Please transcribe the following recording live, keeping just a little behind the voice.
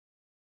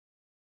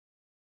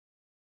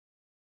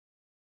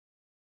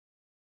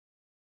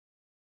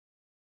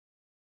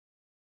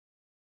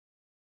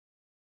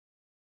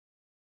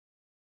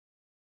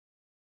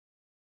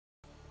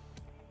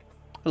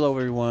Hello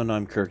everyone,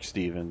 I'm Kirk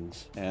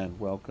Stevens, and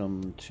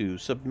welcome to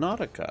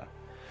Subnautica.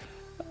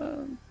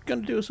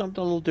 Gonna do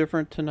something a little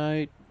different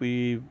tonight.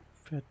 We've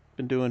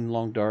been doing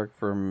Long Dark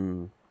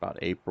from about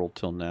April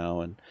till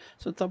now, and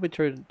so I thought we'd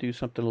try to do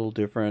something a little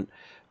different.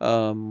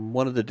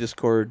 One of the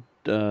Discord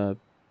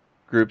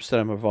groups that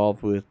I'm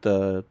involved with,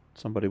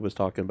 somebody was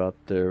talking about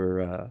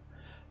their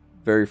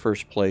very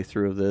first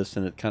playthrough of this,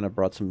 and it kind of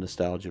brought some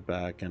nostalgia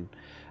back. And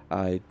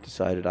I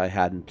decided I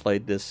hadn't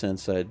played this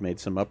since I'd made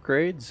some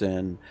upgrades,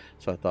 and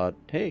so I thought,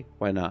 hey,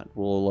 why not?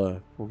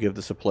 We'll give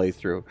this a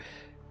playthrough.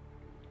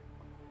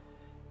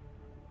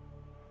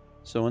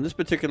 So in this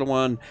particular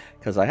one,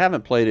 because I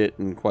haven't played it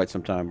in quite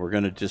some time, we're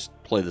going to just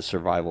play the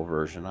survival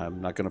version. I'm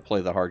not going to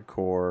play the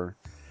hardcore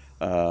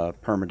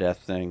permadeath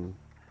thing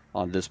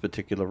on this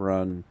particular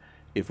run.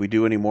 If we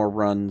do any more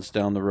runs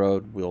down the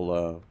road,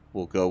 we'll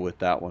go with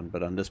that one.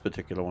 But on this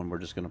particular one, we're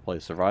just going to play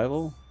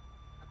survival,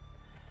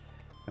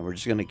 and we're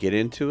just going to get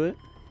into it.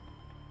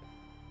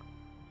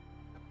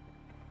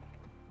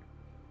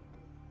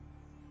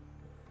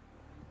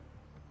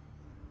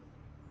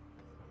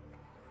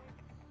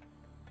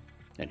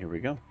 And here we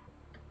go.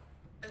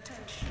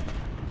 Attention.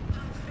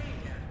 Hull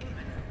failure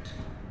imminent.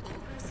 All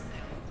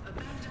personnel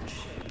abandon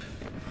ship.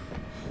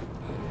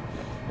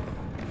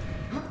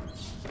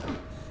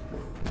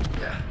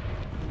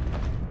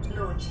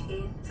 Launch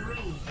in 3,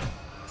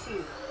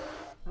 2,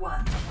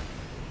 1.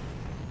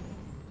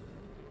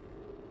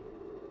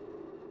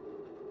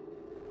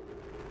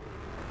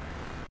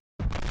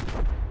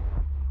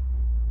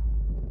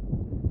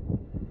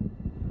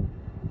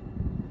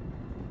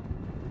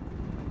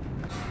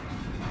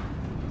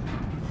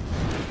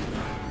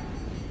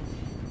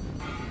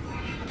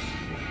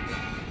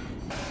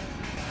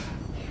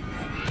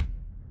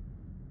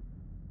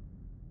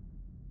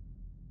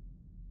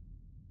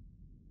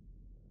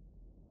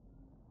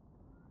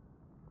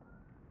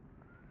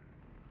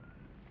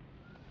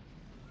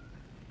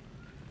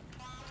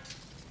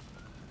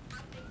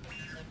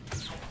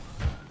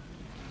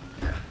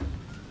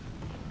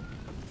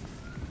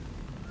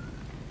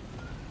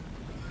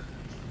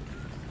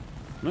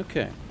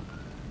 Okay.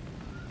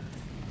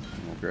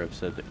 We'll grab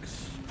said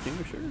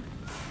extinguisher. And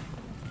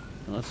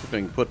let's see if I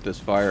can put this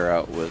fire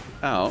out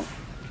without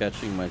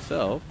catching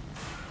myself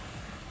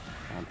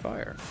on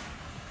fire.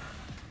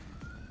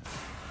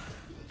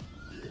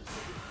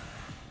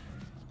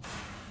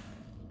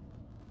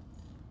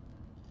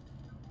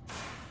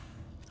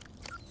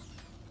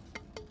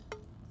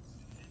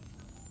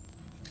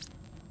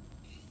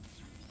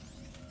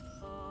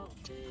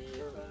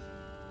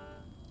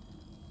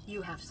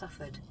 You have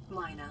suffered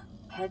minor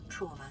head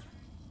trauma.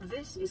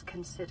 This is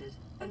considered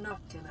an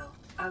optimal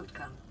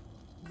outcome.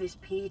 This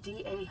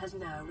PDA has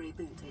now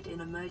rebooted in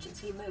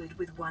emergency mode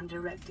with one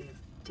directive: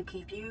 to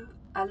keep you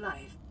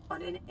alive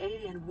on an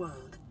alien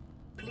world.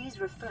 Please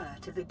refer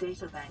to the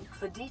databank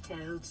for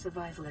detailed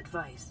survival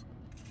advice.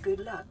 Good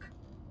luck.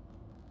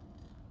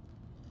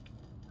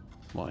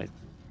 Why,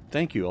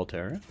 thank you,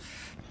 Altera.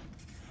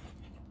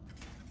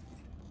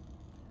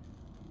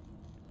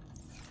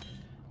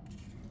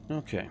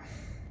 Okay.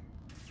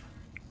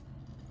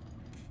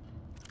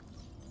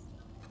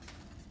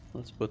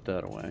 Let's put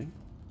that away.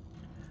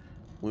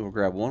 We will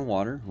grab one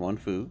water, one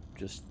food,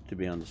 just to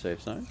be on the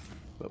safe side.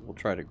 But we'll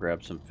try to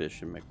grab some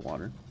fish and make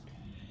water.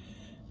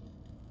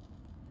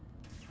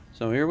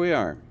 So here we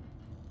are.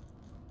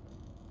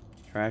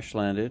 Crash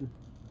landed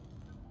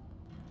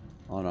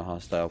on a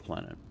hostile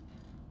planet.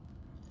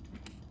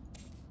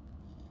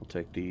 We'll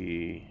take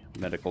the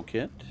medical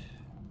kit.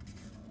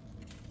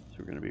 So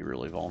we're going to be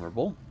really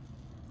vulnerable.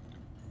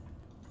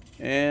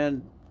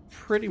 And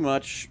pretty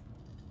much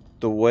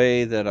the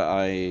way that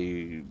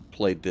I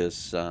played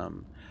this,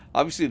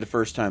 obviously the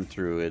first time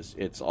through,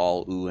 it's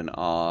all ooh and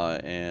ah,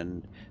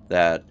 and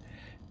that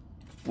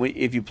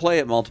if you play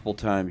it multiple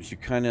times, you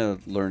kind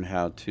of learn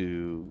how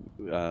to,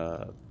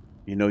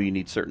 you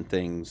need certain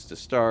things to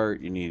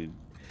start, you need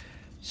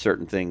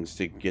certain things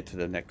to get to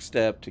the next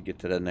step, to get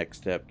to the next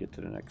step, get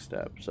to the next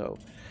step. So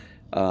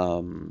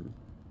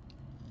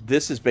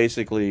this is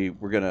basically,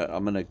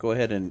 I'm gonna go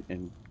ahead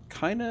and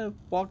kind of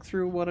walk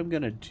through what I'm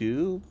going to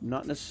do.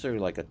 Not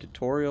necessarily like a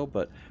tutorial,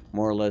 but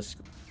more or less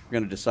we're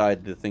going to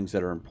decide the things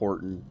that are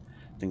important,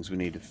 things we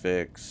need to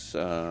fix,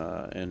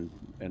 and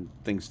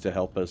things to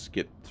help us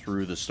get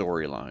through the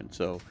storyline.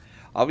 So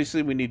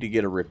obviously we need to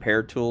get a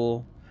repair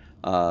tool.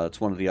 It's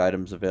one of the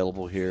items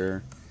available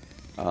here.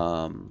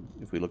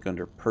 If we look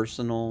under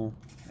personal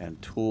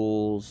and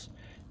tools,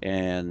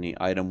 and the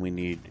item we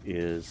need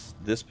is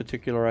this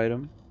particular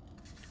item,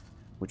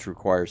 which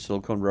requires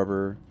silicone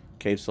rubber,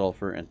 cave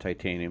sulfur, and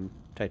titanium.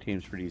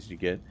 Titanium's pretty easy to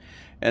get.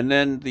 And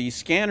then the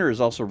scanner is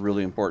also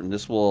really important.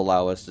 This will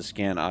allow us to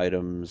scan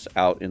items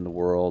out in the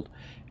world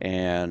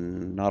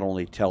and not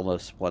only tell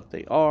us what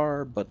they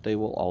are, but they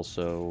will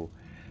also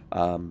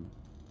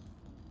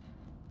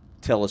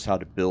tell us how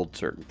to build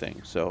certain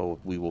things.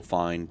 So we will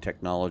find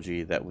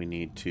technology that we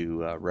need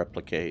to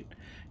replicate,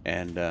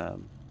 and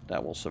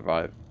that will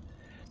survive.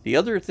 The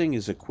other thing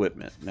is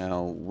equipment.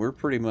 Now, we're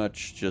pretty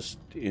much just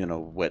in a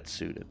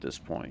wetsuit at this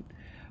point.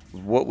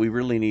 What we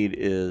really need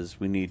is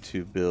we need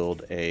to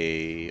build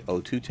a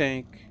O2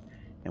 tank,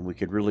 and we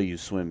could really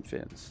use swim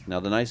fins. Now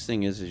the nice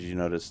thing is you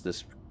notice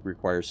this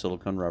requires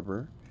silicone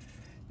rubber,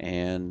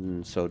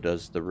 and so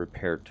does the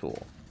repair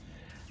tool.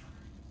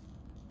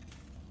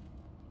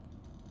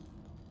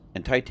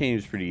 And titanium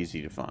is pretty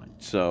easy to find.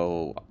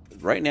 So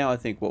right now I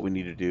think what we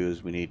need to do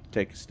is we need to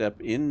take a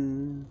step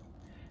in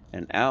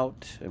and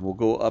out, and we'll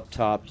go up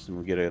tops and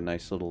we'll get a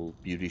nice little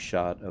beauty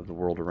shot of the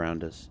world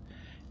around us.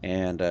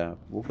 And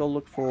we'll go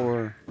look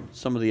for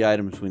some of the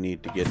items we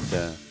need to get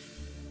a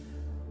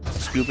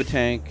scuba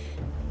tank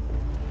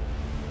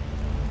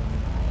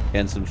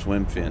and some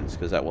swim fins,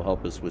 because that will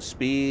help us with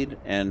speed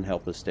and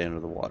help us stay under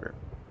the water.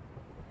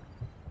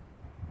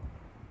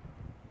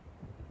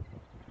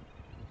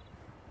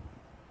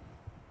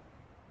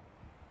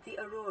 The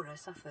Aurora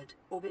suffered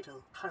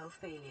orbital hull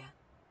failure.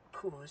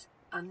 Cause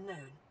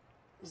unknown.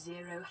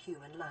 0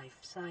 human life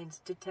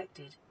signs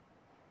detected.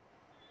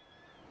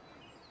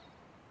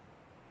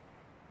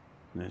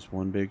 And there's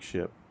one big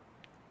ship.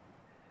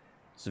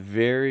 It's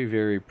very,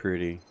 very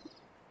pretty.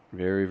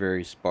 Very,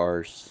 very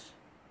sparse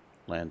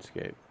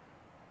landscape.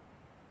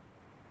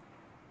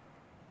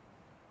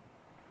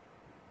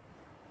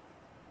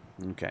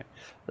 Okay,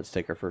 let's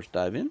take our first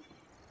dive in.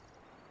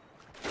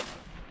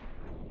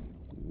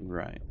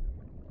 Right.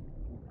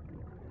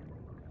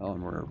 Oh,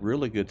 and we're in a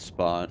really good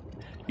spot.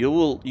 You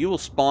will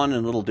spawn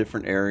in little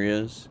different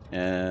areas,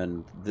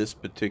 and this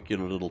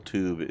particular little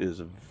tube is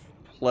a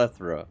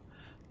plethora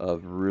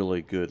of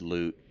really good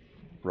loot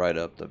right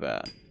up the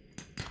bat.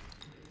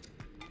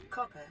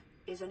 Copper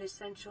is an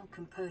essential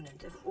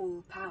component of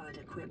all powered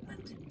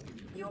equipment.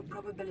 Your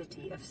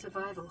probability of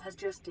survival has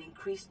just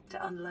increased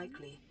to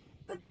unlikely,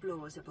 but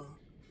plausible.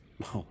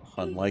 Oh,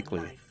 unlikely.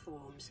 Alien life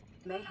forms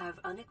may have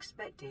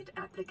unexpected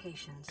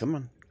applications. Come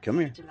on, come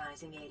here.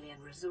 Utilizing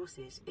alien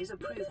resources is a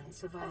proven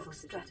survival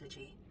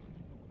strategy.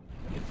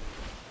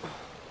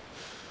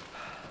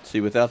 See,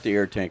 without the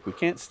air tank, we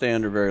can't stay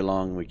under very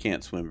long. We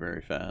can't swim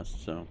very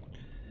fast, so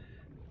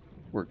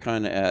we're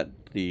kind of at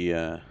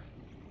the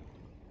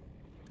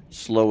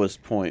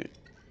slowest point.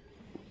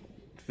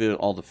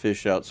 All the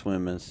fish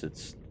outswim us.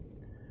 It's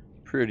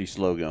pretty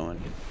slow going.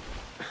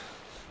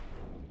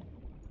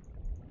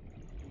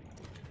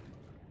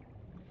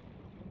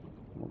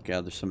 We'll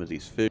gather some of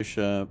these fish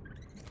up.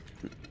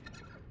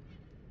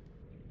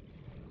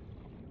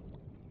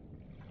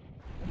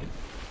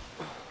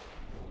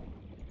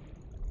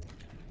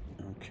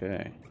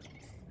 Okay.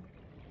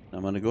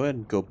 I'm going to go ahead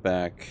and go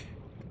back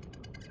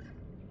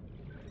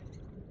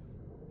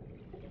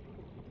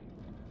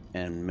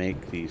and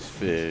make these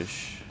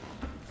fish,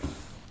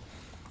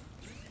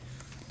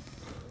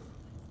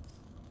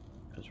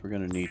 because we're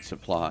going to need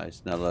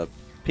supplies. Now the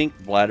pink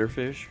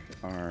bladderfish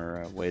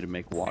are a way to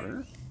make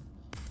water.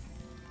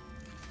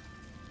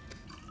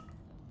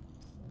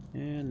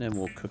 And then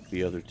we'll cook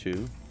the other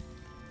two.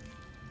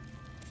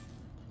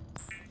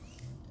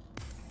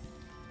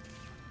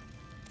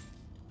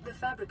 The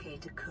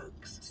fabricator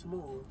cooks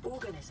small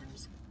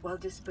organisms while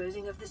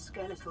disposing of the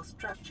skeletal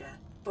structure,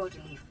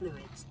 bodily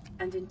fluids,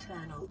 and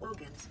internal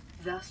organs,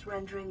 thus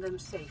rendering them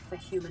safe for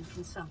human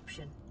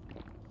consumption.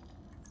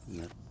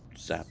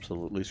 That's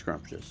absolutely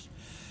scrumptious.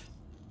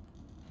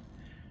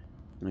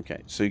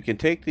 Okay, so you can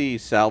take the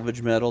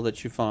salvage metal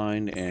that you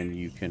find and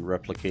you can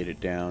replicate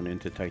it down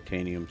into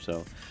titanium.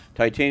 So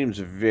titanium is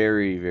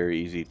very, very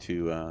easy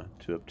to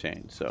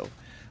obtain. So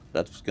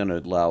that's going to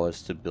allow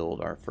us to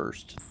build our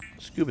first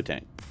scuba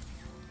tank.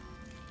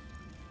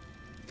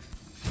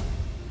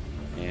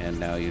 And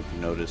now you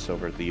can notice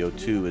over at the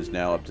O2 is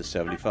now up to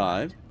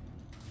 75.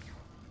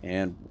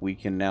 And we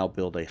can now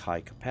build a high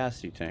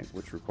capacity tank,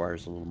 which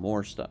requires a little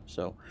more stuff.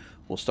 So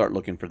we'll start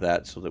looking for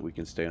that so that we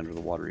can stay under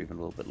the water even a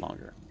little bit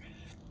longer.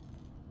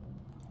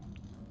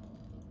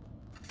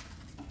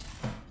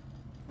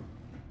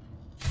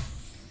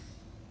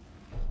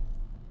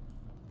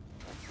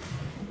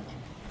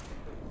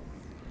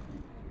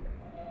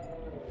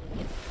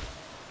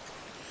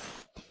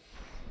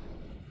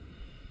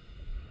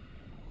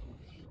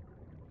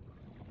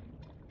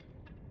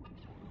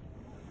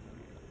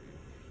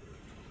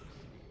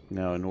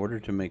 Now, in order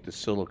to make the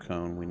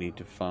silicone, we need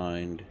to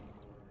find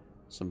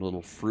some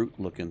little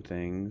fruit-looking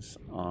things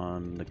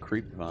on the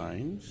creep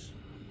vines.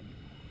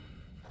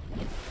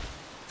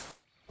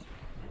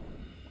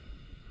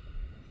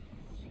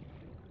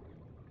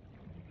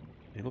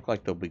 They look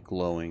like they'll be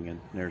glowing, and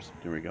there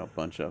we go, a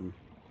bunch of them.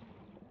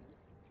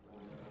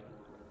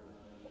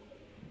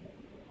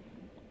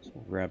 So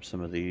we'll grab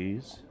some of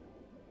these,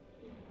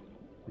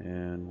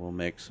 and we'll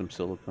make some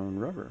silicone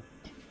rubber.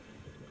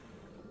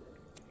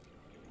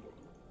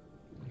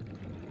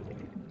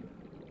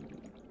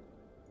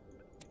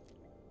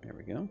 There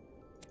we go.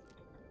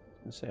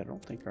 I say I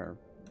don't think our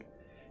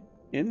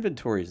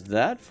inventory is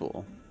that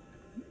full.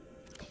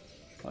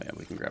 Oh yeah,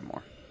 we can grab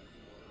more.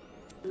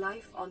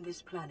 Life on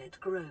this planet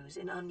grows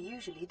in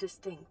unusually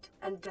distinct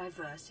and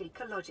diverse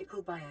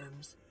ecological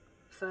biomes.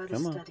 Further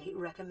study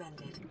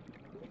recommended.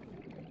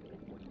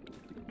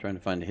 Trying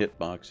to find a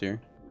hitbox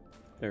here.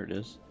 There it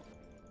is.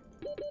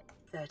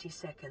 30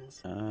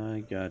 seconds.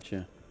 I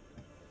gotcha.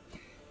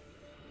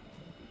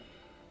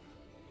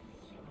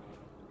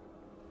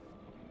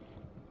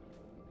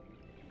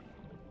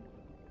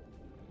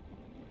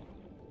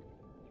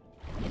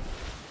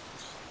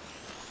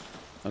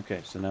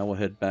 Okay, so now we'll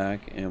head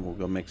back and we'll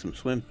go make some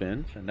swim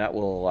fins, and that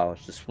will allow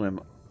us to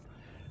swim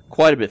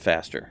quite a bit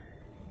faster.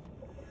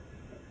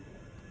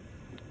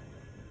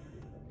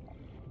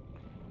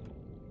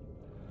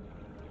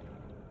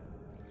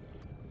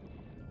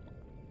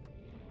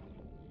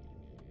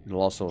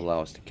 It'll also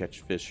allow us to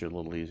catch fish a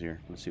little easier.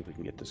 Let's see if we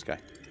can get this guy.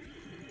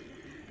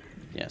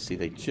 Yeah, see,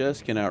 they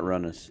just can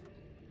outrun us.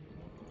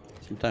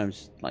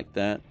 Sometimes like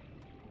that.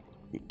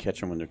 You catch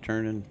them when they're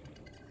turning.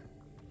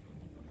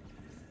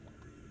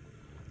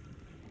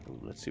 Ooh,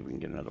 let's see if we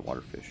can get another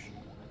water fish.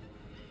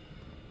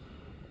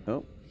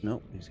 Oh,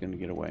 no, he's going to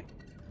get away.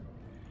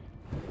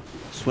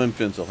 Swim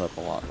fins will help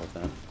a lot with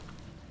that.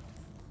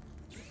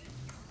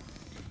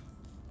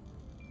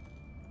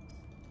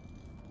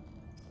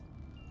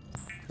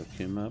 Cook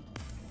him up.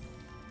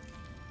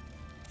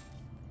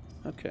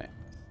 Okay.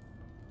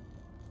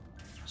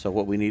 So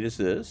what we need is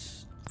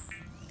this.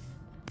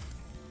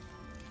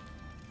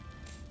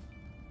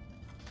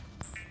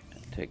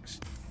 It takes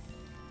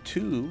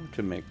 2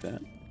 to make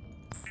that.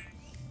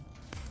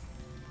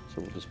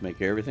 So we'll just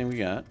make everything we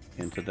got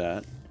into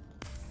that.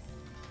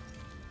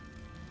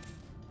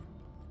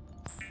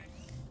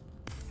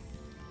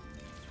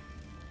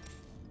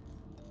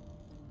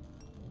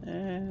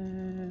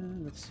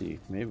 And let's see,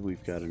 maybe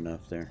we've got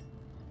enough there.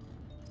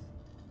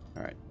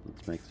 Alright,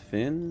 let's make the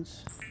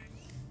fins.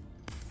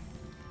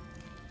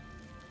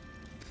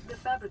 The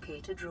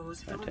fabricator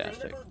draws from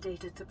Fantastic. available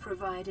data to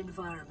provide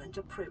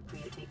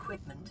environment-appropriate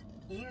equipment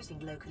using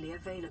locally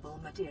available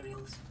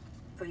materials.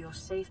 For your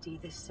safety,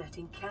 this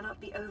setting cannot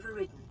be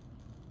overridden.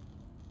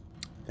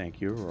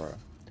 Thank you, Aurora.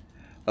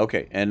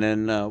 Okay, and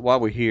then while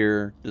we're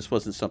here, this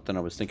wasn't something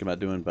I was thinking about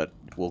doing, but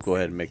we'll go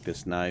ahead and make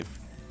this knife.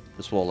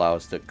 This will allow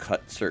us to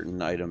cut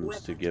certain items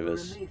to give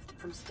us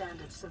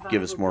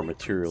more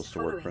materials to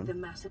work from. The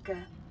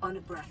massacre on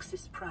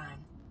Abraxas Prime.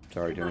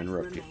 Sorry to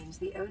interrupt you. Remains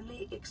the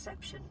only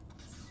exception.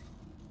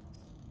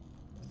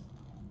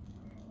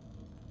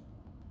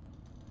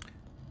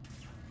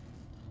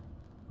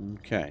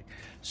 Okay,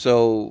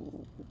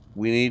 so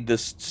we need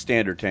this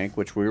standard tank,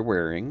 which we're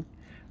wearing.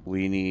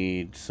 We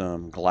need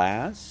some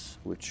glass,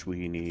 which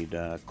we need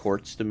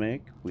quartz to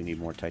make. We need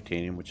more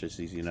titanium, which is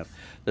easy enough.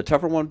 The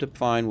tougher one to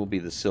find will be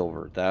the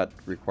silver. That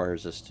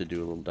requires us to do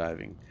a little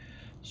diving.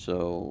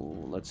 So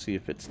let's see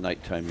if it's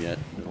nighttime yet.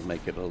 It'll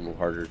make it a little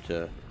harder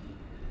to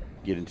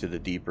get into the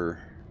deeper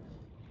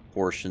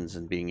portions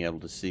and being able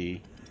to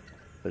see.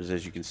 But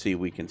as you can see,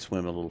 we can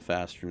swim a little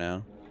faster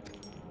now.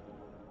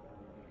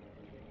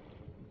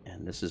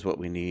 And this is what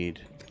we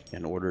need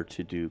in order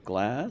to do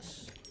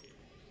glass.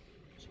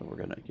 So we're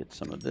going to get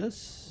some of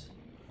this.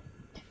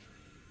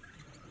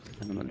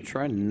 And I'm going to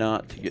try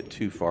not to get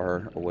too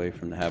far away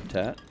from the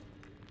habitat.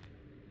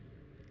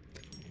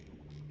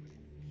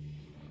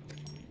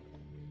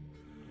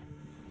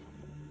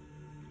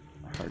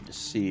 Hard to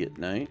see at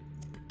night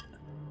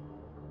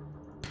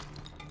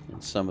in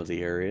some of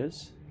the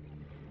areas.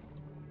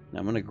 Now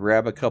I'm going to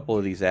grab a couple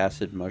of these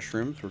acid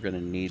mushrooms. We're going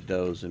to need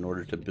those in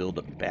order to build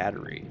a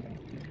battery.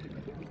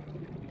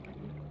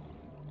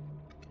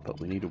 But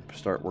we need to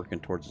start working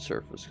towards the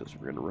surface because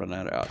we're going to run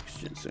out of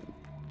oxygen soon.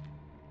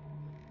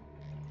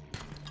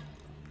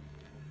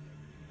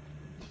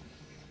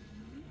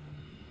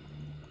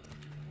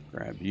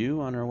 Grab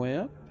you on our way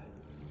up.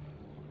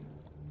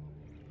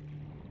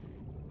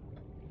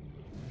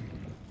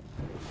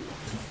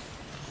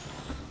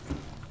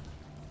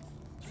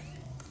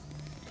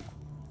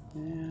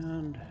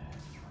 And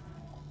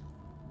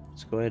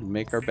let's go ahead and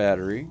make our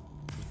battery.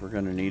 We're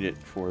going to need it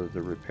for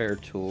the repair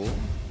tool.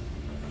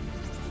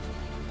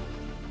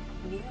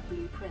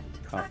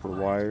 Copper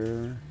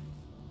wire.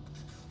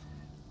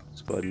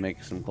 Let's go ahead and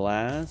make some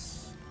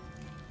glass.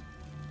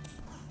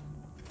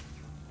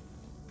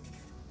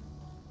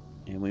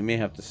 And we may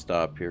have to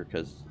stop here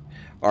because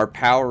our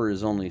power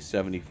is only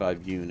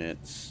 75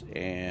 units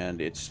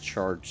and it's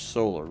charged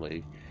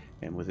solarly.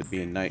 And with it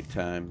being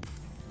nighttime,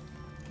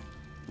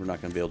 we're not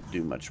going to be able to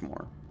do much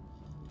more.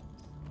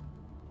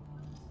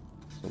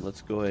 So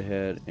let's go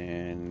ahead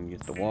and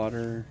get the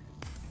water.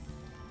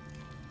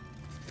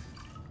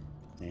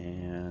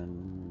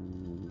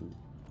 And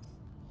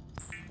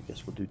I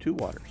guess we'll do 2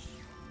 waters.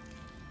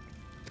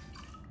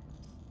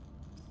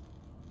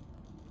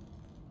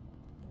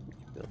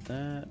 Build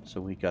that.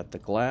 So we got the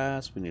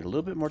glass. We need a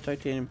little bit more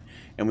titanium.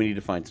 And we need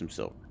to find some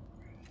silver.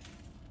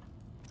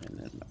 And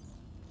then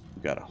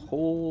we got a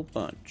whole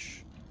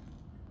bunch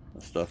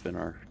of stuff in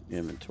our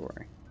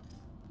inventory.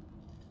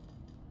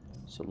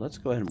 So let's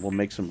go ahead and we'll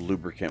make some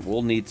lubricant.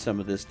 We'll need some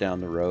of this down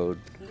the road.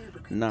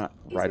 Not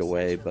right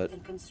away, but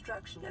in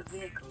construction of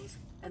vehicles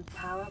and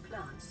power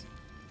plants.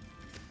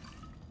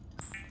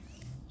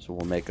 So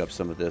we'll make up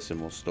some of this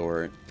and we'll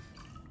store it.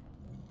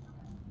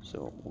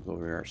 So we'll go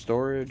over to our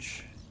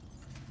storage.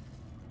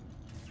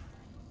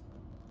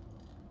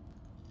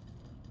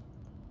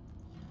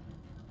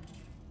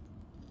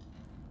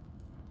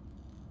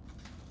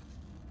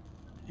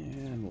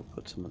 And we'll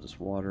put some of this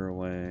water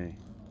away.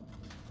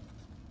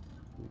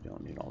 We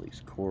don't need all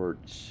these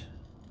quartz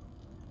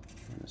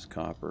and this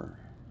copper.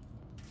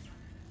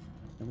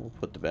 And we'll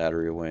put the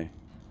battery away.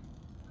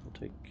 We'll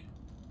take...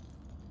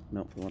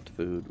 Nope, we want the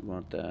food. We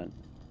want that.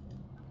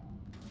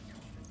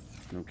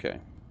 Okay.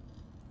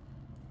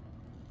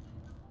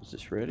 Is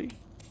this ready?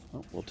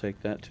 Oh, we'll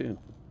take that too.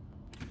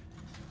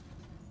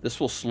 This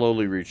will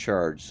slowly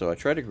recharge, so I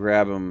try to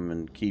grab them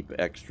and keep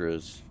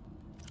extras.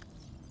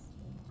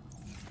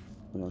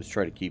 I always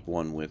try to keep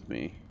one with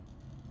me.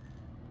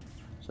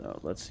 So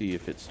let's see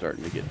if it's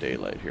starting to get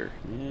daylight here.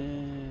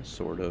 Yeah,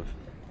 sort of.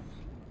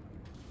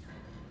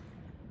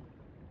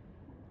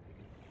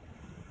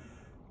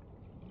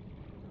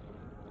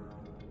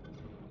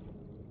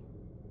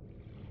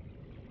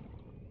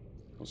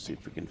 We'll see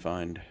if we can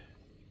find...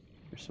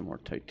 There's some more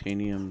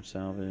titanium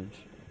salvage.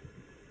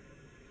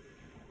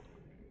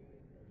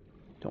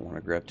 Don't want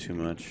to grab too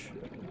much.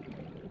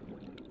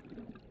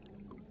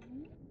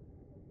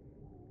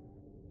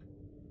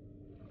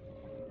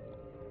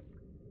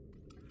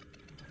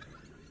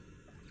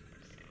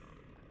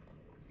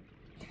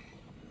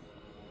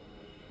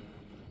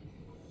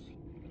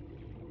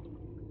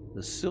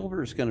 The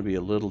silver is going to be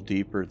a little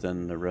deeper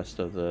than the rest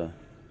of the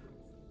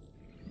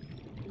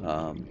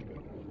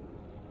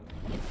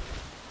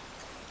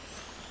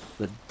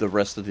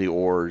rest of the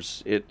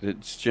ores.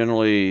 It's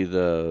generally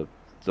the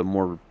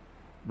more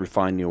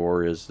refined the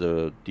ore is,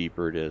 the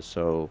deeper it is.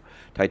 So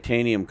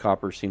titanium,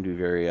 copper seem to be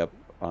very up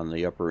on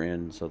the upper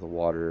ends of the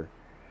water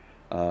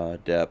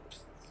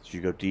depth. As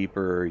you go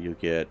deeper, you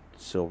get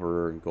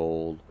silver and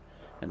gold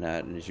and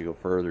that, and as you go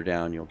further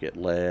down, you'll get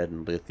lead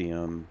and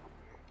lithium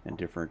and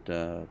different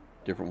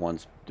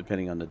ones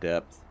depending on the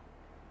depth.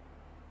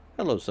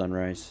 Hello,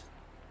 sunrise.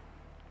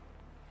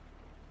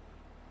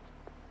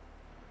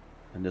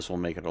 And this will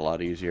make it a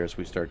lot easier as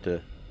we start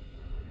to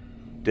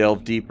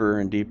delve deeper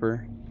and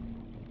deeper.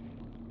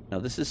 Now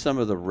this is some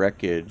of the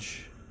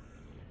wreckage,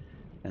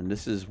 and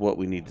this is what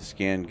we need the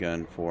scan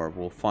gun for.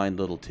 We'll find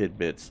little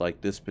tidbits,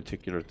 like this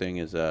particular thing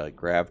is a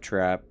grav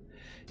trap,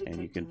 and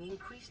you can...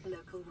 Increased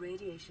local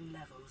radiation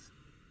levels.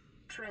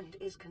 Trend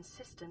is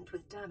consistent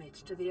with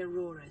damage to the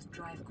Aurora's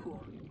drive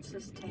core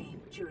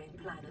sustained during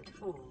planet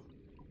fall.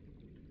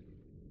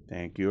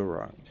 Thank you,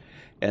 Aurora.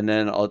 And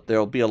then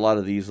there'll be a lot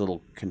of these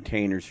little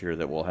containers here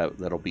that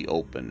that'll be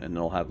open, and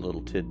they'll have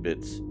little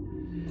tidbits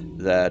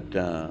that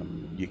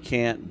you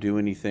can't do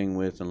anything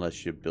with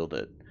unless you build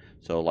it.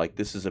 So, like,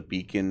 this is a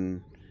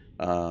beacon.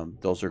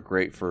 Those are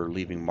great for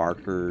leaving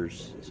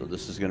markers. So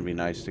this is going to be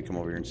nice to come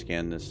over here and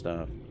scan this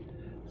stuff.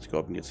 Let's go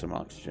up and get some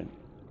oxygen.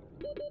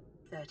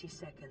 30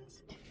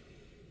 seconds.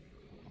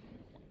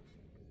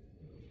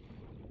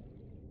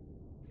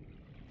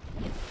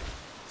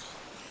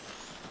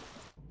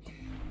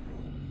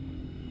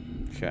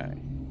 Okay.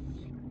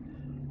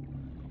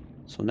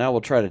 So now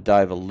we'll try to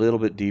dive a little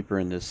bit deeper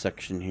in this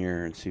section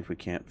here and see if we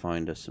can't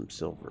find us some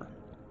silver.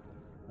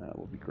 That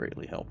will be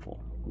greatly helpful.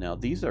 Now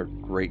these are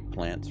great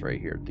plants right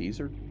here. These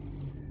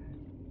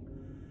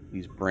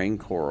brain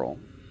coral.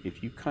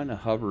 If you kind of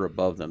hover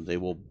above them, they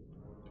will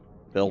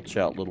belch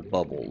out little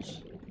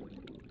bubbles.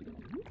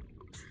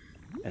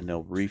 And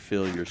they'll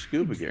refill your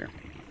scuba gear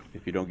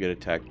if you don't get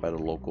attacked by the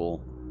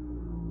local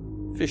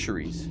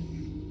fisheries.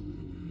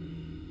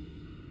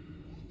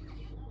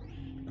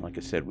 Like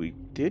I said, we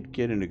did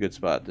get in a good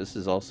spot. This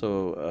is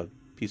also a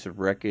piece of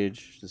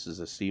wreckage. This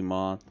is a sea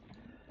moth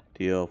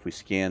deal. If we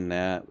scan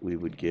that, we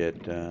would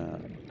get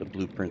the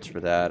blueprints for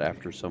that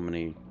after so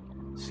many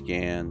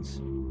scans.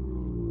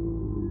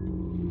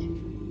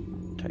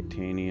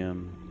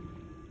 Titanium.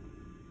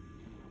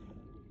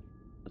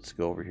 Let's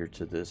go over here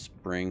to this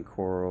brain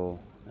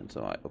coral. And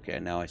so, okay,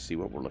 now I see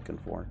what we're looking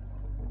for.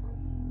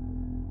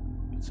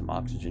 Get some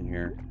oxygen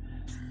here.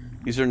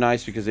 These are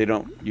nice because you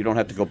don't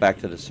have to go back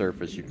to the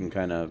surface. You can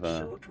kind of...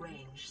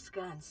 Short-range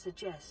scans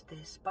suggest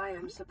this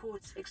biome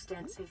supports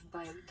extensive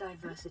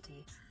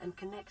biodiversity and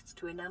connects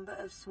to a number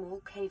of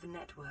small cave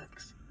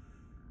networks.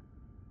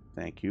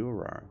 Thank you,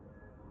 Aurora.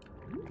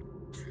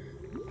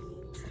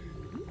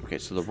 Okay,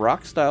 so the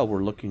rock style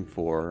we're looking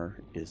for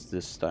is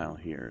this style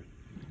here.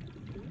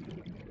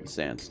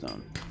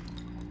 Sandstone.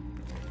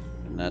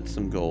 And that's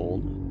some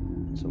gold.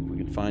 So if we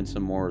can find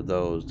some more of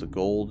those, the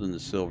gold and the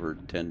silver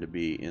tend to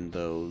be in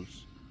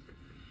those.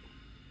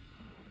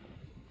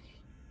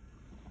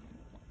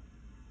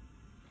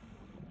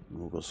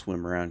 We'll go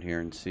swim around here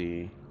and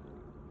see.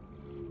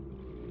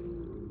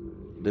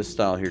 This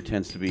style here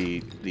tends to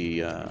be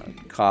the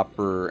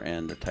copper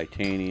and the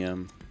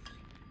titanium.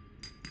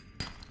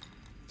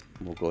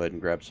 We'll go ahead and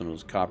grab some of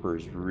those. Copper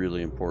is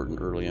really important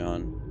early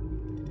on.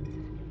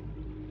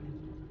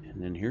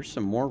 And then here's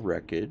some more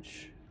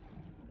wreckage.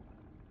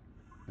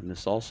 And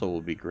this also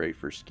will be great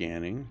for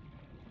scanning.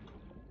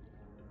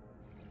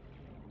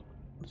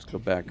 Let's go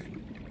back,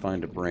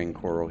 find a brain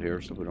coral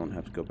here so we don't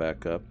have to go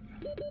back up.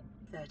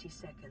 30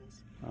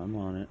 seconds. I'm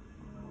on it.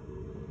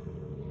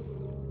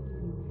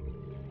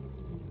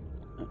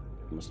 Oh,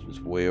 it's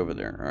way over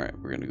there. Alright,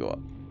 we're going to go up.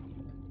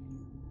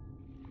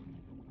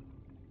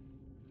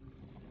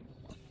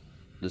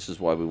 This is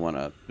why we want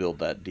to build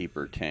that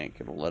deeper tank.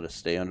 It'll let us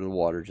stay under the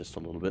water just a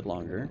little bit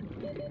longer.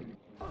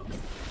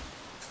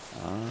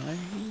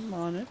 I'm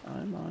on it.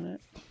 I'm on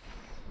it.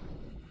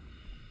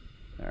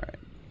 Alright.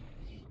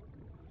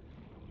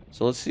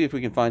 So let's see if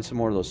we can find some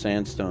more of those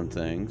sandstone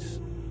things.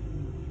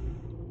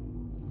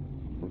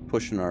 We're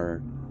pushing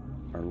our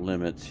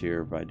limits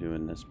here by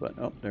doing this, but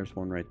oh, there's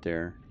one right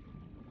there.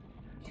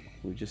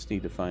 We just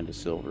need to find a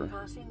silver.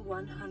 Passing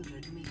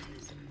 100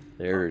 meters.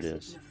 There it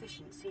is.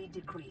 Efficiency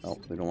decreased. Oh,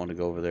 we don't want to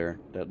go over there.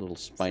 That little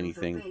spiny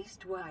thing.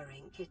 Silver-based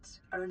wiring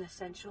kits are an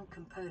essential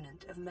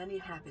component of many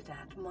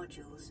habitat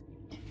modules.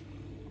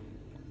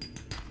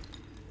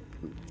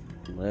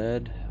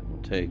 Lead,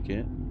 we'll take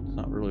it. It's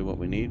not really what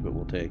we need, but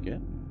we'll take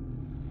it.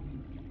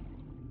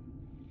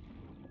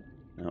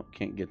 Nope,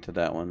 can't get to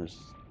that one. There's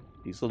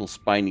these little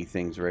spiny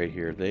things right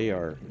here. They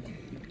are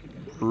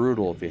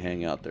brutal if you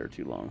hang out there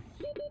too long.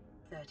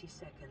 30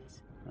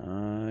 seconds.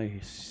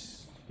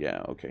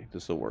 Yeah, okay,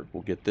 this will work.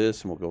 We'll get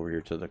this and we'll go over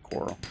here to the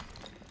coral.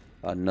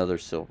 Another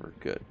silver,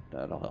 good.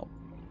 That'll help.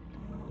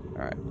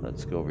 Alright,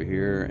 let's go over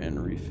here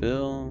and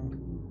refill.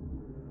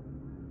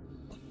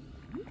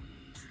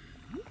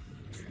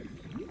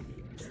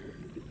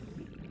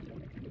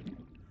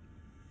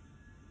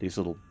 These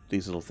little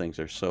things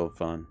are so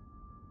fun.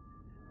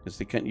 Because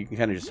you can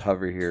kind of just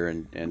hover here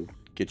and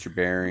get your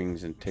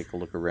bearings and take a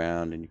look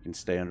around, and you can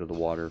stay under the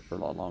water for a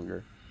lot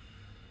longer.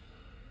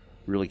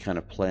 Really kind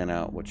of plan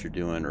out what you're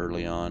doing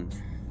early on.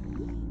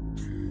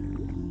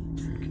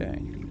 Okay.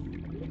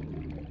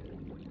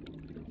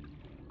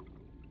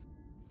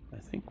 I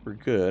think we're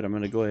good. I'm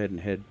going to go ahead and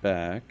head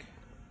back.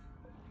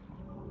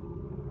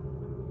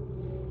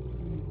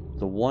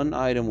 The one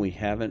item we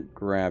haven't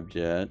grabbed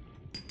yet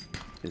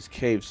is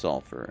cave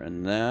sulfur,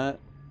 and that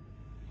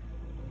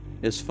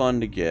is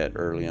fun to get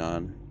early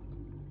on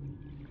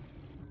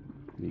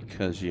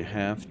because you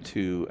have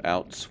to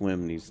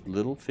outswim these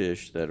little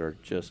fish that are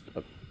just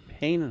a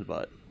pain in the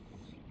butt.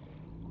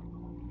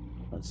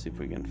 Let's see if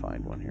we can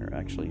find one here.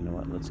 Actually, you know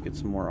what? Let's get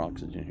some more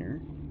oxygen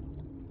here.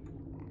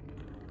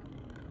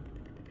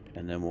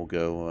 And then we'll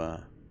go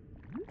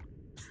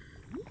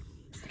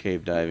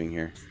cave diving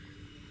here.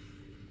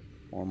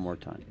 One more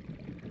time.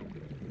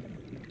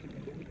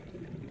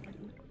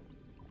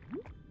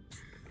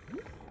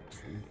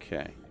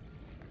 Okay.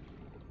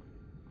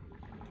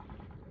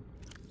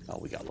 Oh,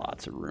 we got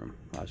lots of room.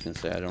 I was going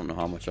to say, I don't know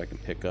how much I can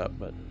pick up,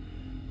 but...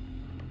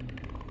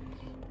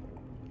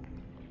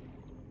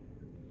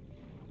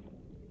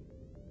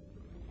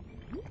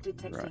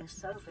 Detecting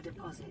sulfur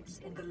deposits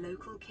in the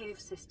local cave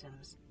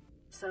systems.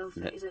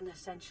 Sulfur is an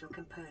essential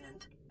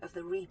component of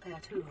the repair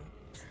tool.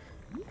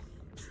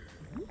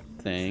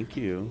 Thank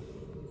you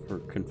for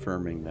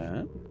confirming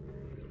that.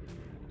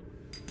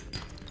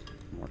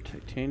 More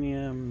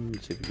titanium.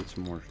 Let's see if we get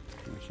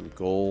some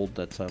gold.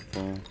 That's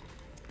helpful.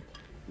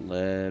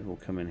 Lead will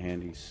come in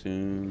handy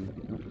soon.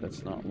 Nope,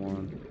 that's not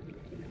one.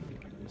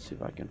 Let's see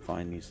if I can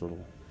find these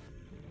little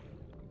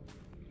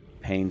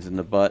pains in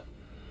the butt.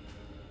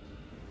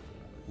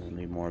 We'll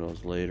need more of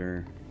those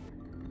later.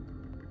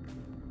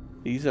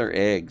 These are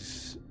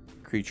eggs,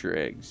 creature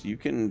eggs. You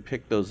can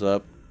pick those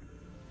up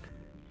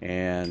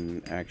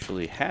and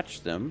actually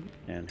hatch them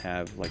and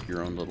have like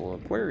your own little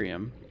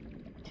aquarium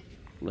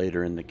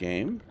later in the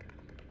game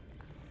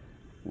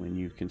when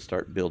you can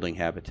start building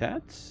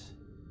habitats.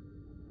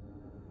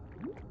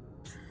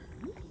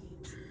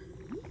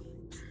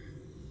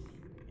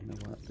 You know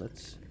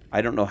what?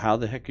 I don't know how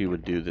the heck you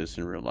would do this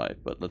in real life,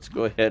 but let's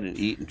go ahead and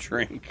eat and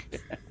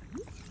drink.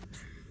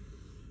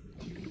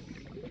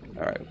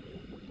 Alright.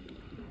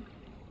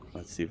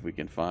 Let's see if we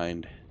can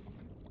find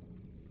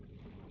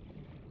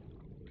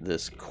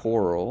this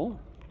coral.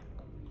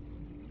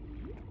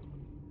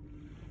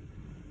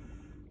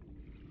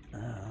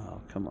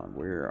 Oh, come on.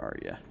 Where are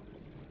you?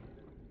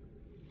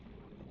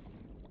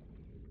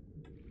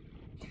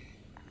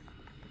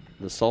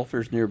 The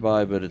sulfur's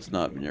nearby, but it's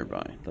not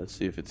nearby. Let's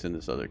see if it's in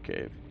this other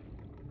cave.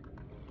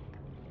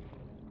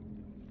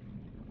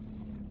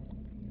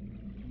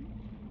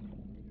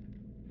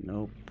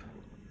 Nope.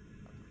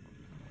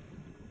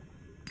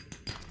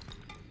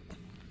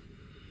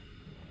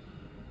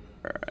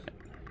 Alright.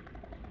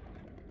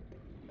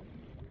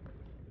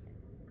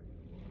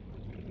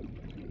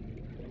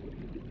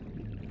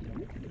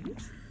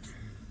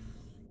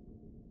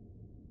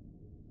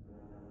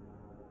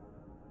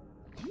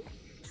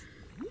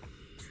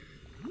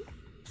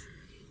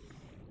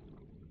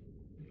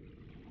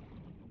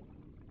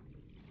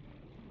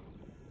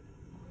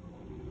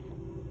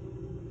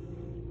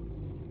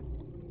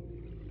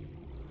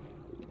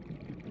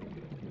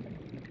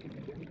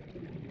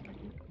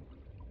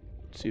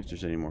 See if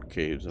there's any more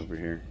caves over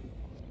here.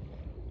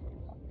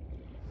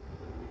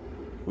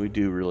 We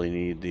do really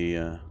need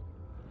the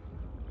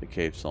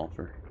cave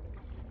sulfur.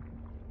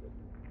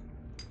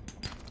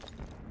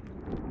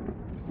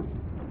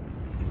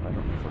 I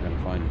don't know if we're going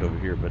to find it over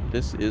here, but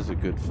this is a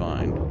good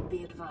find.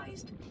 Be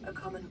advised, a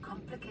common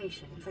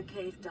complication for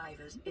cave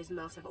divers is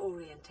loss of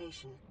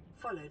orientation,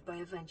 followed by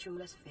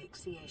eventual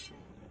asphyxiation.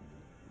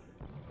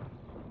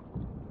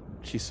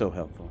 She's so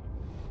helpful.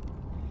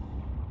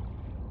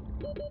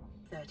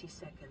 30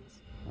 seconds.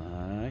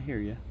 I hear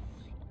you.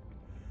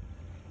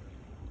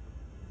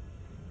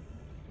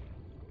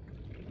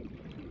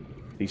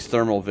 These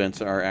thermal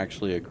vents are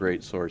actually a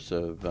great source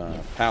of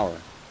power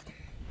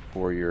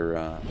for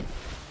your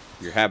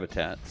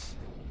habitats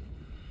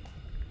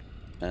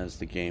as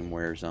the game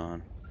wears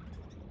on.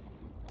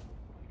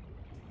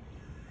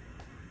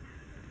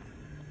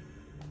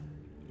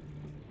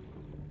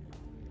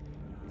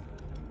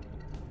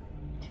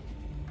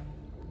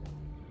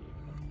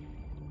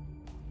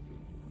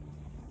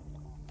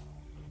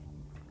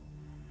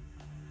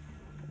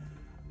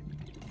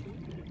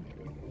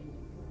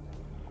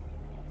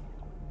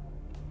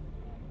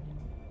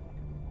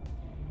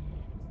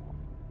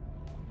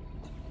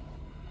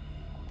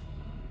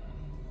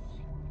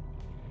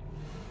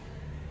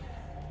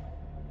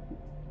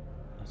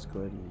 Let's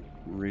go ahead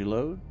and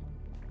reload.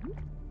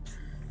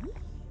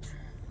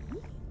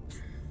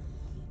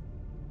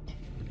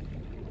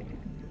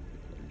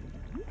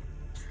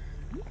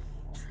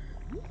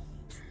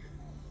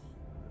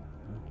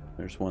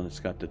 There's one that's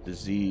got the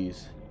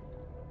disease.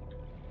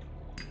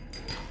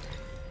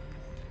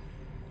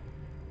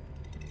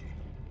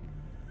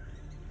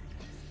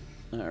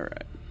 All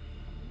right.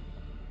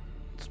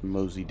 Let's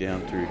mosey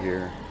down through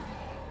here.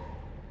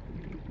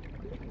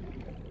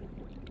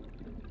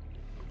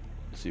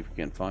 See if we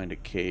can find a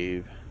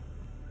cave.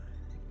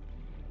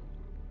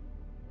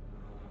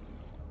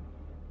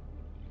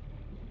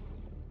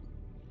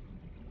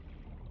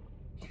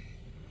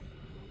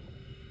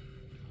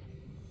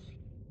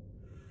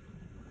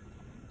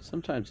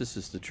 Sometimes this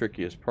is the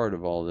trickiest part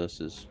of all this,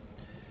 is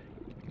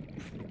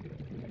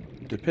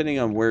depending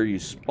on where you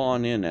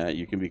spawn in at,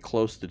 you can be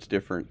close to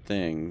different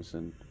things,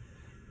 and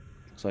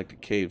looks like the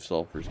cave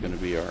sulfur is going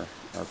to be our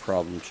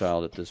problem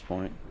child at this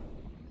point.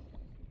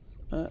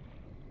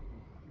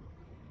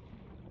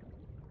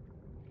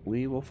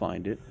 We will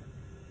find it.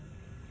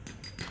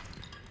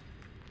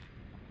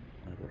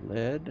 Another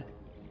lead.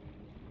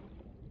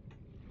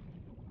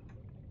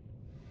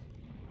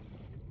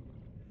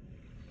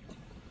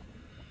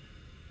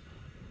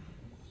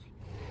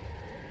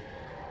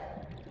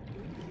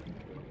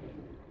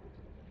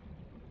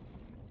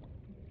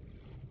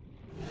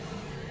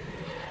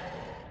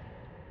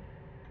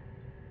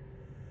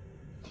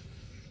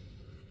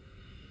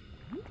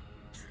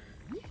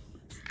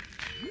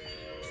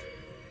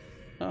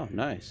 Oh,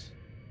 nice.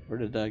 Where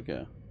did that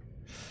go?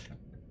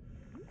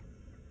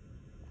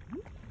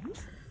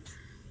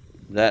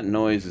 That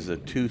noise is a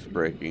tooth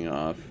breaking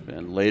off,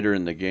 and later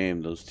in the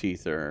game, those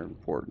teeth are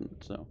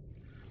important. So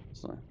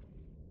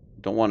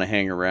don't want to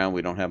hang around.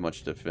 We don't have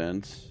much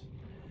defense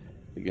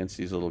against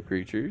these little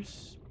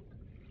creatures,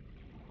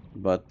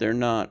 but they're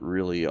not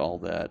really all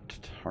that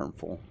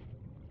harmful.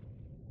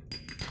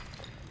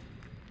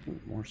 Ooh,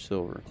 more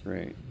silver,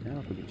 great. Now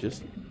if we could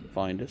just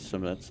find us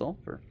some of that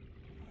sulfur.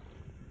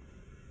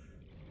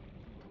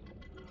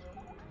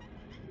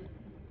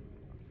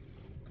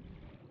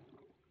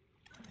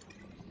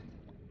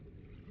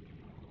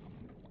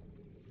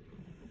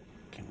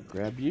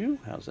 Grab you?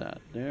 How's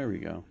that? There we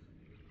go.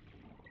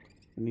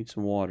 We need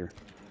some water.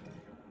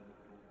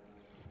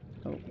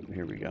 Oh,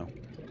 here we go.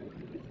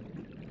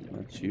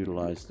 Let's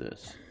utilize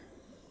this.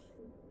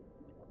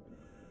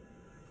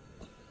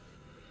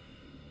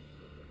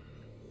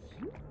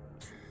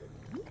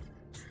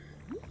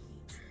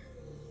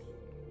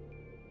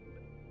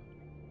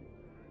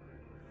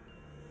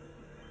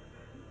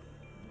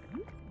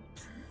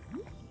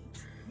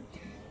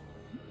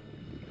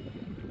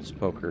 Let's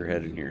poke her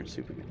head in here and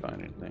see if we can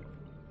find anything.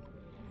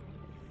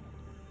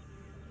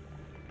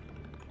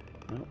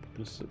 Oh,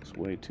 this looks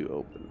way too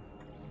open.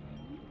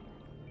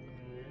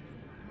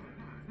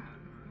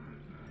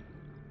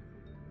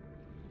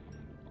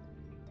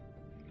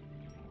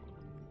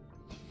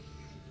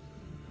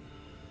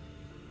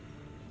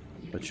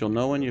 But you'll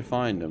know when you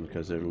find them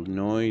because they're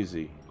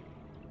noisy.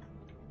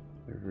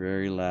 They're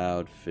very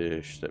loud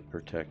fish that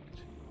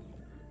protect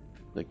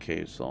the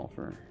cave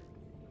sulfur.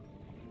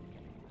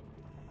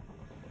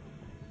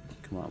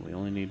 Come on, we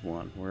only need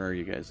one. Where are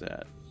you guys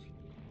at?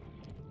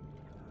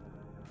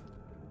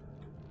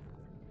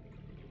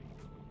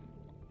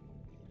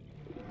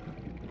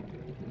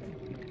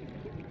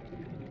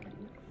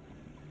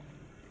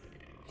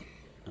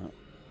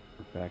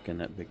 Back in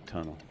that big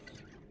tunnel.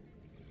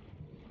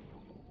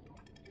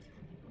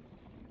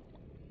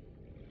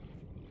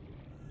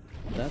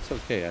 That's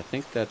okay. I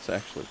think that's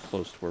actually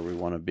close to where we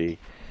want to be.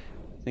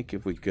 I think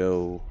if we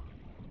go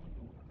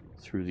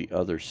through the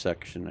other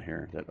section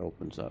here that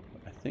opens up,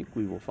 I think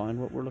we will find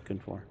what we're looking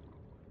for.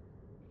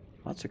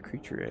 Lots of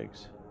creature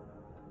eggs.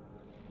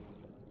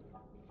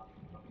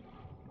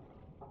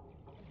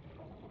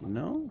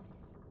 No?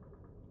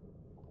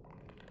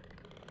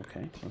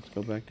 Okay, let's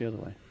go back the other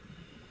way.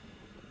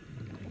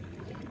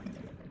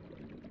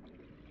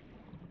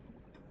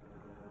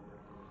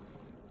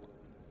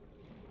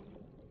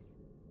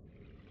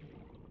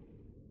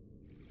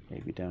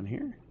 Maybe down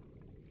here?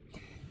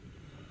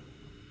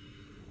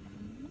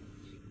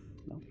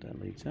 Nope,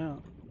 that leads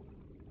out.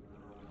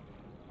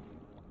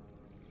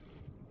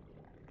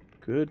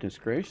 Goodness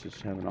gracious,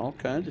 having all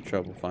kinds of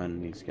trouble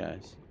finding these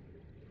guys.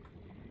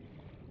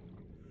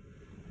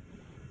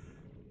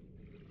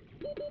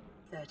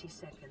 30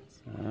 seconds.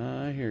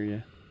 I hear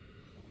you.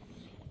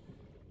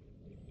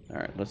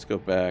 Alright, let's go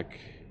back.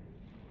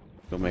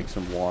 Go make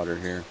some water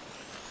here.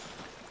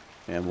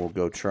 And we'll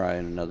go try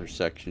in another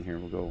section here.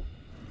 We'll go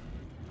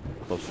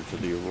closer to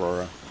the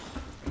Aurora.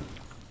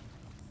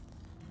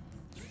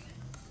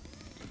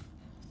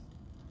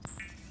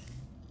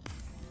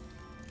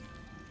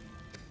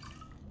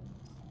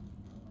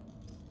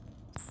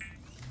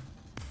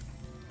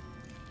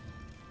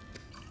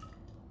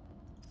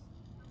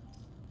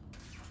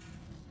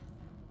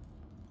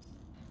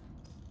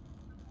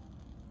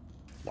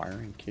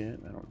 Wiring kit.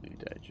 I don't need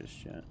that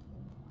just yet.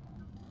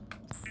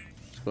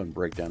 Let's go ahead and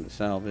break down the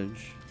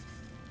salvage.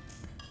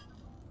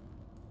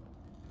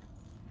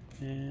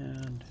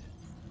 And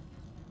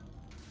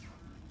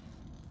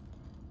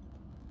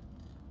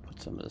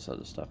put some of this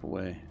other stuff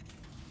away.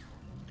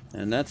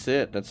 And that's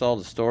it. That's all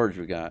the storage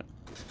we got.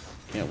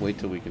 Can't wait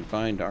till we can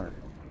find our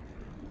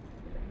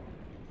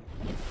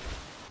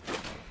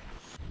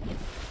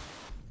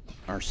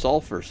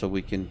sulfur so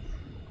we can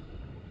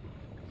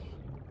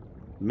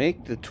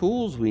make the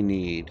tools we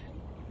need.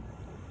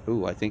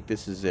 Ooh, I think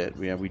this is it.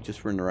 We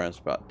just were in the right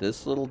spot.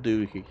 This little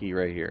doohickey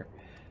right here.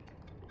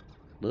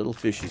 Little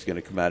fishy's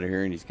gonna come out of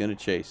here and he's gonna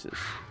chase us.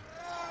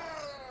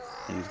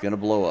 And he's gonna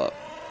blow up.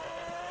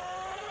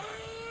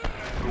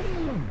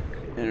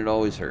 And it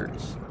always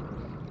hurts.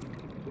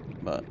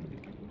 But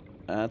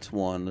that's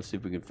one. Let's see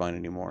if we can find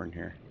any more in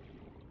here.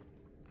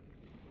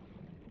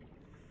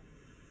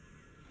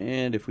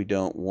 And if we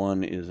don't,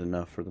 one is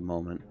enough for the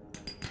moment.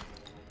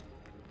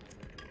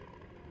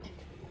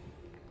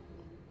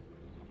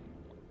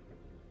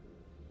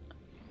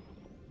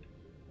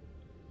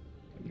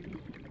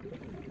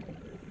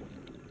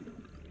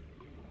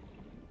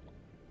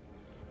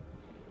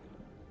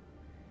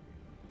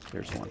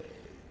 There's one.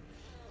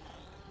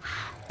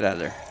 Get out of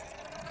there.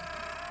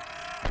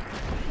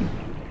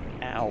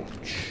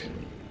 Ouch.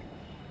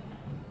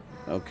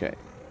 Okay.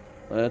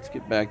 Let's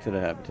get back to the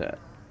habitat.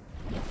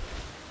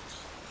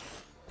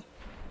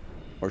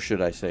 Or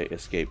should I say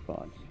escape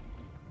pod.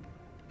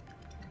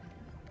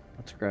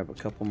 Let's grab a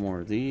couple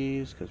more of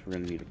these because we're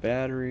going to need a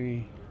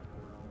battery.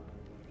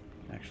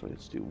 Actually,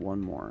 let's do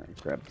one more.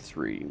 Grab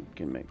 3. We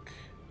can make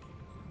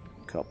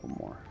a couple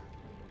more.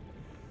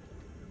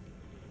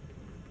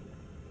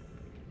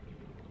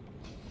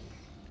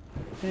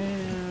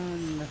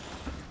 And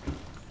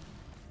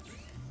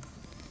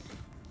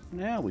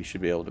now we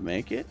should be able to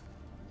make it.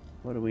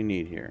 What do we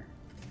need here?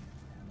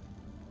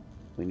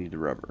 We need the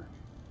rubber.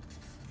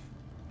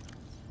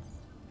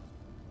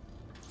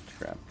 Let's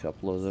grab a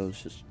couple of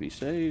those just to be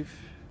safe.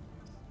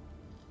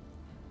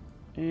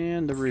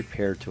 And the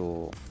repair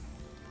tool.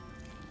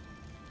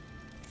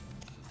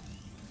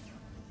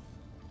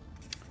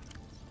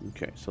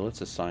 Okay, so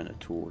let's assign a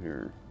tool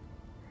here.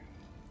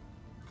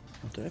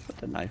 Oh, did I put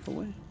the knife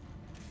away?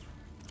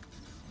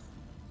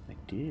 I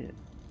did.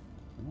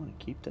 I want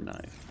to keep the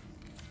knife.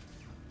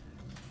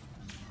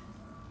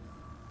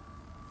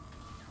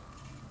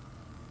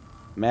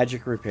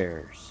 Magic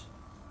repairs.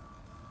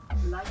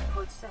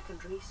 LifePod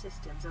secondary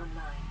systems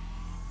online.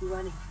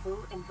 Running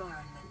full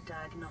environment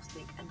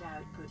diagnostic and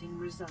outputting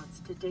results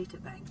to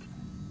databank.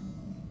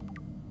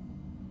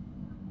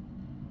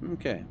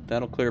 Okay,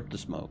 that'll clear up the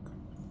smoke.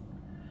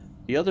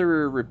 The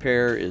other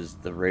repair is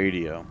the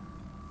radio.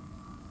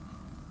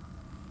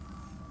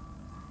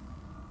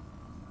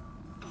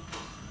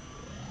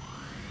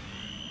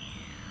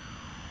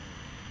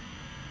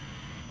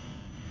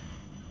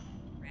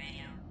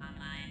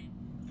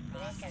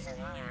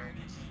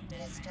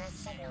 Distress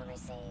signal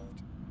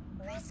received.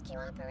 Rescue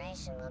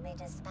operation will be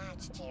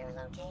dispatched to your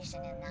location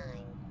in 9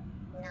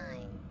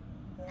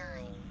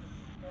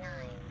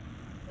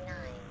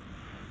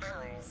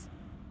 hours.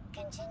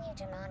 Continue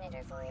to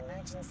monitor for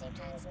emergency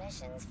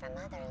transmissions from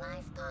other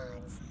life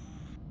pods.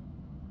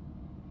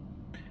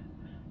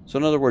 So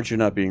in other words, you're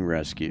not being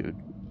rescued.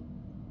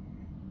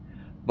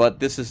 But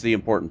this is the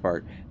important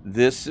part.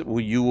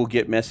 You will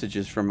get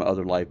messages from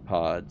other life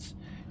pods.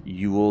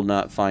 You will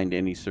not find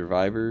any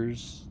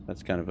survivors.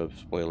 That's kind of a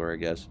spoiler, I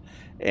guess.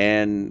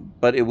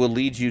 But it will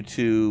lead you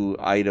to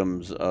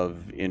items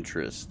of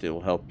interest. It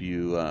will help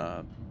you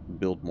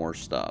build more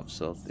stuff.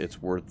 So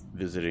it's worth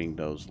visiting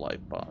those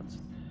life pods.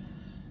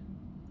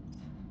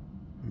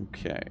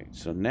 Okay,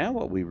 so now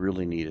what we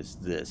really need is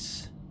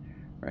this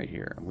right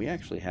here. And we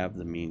actually have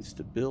the means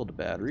to build a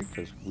battery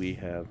because we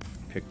have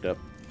picked up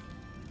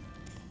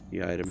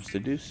the items to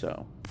do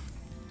so.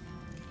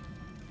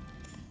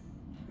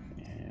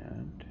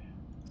 And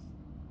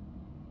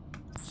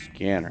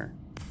scanner.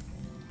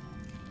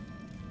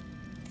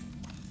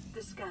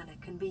 The scanner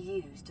can be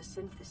used to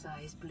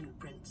synthesize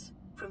blueprints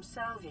from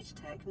salvage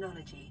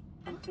technology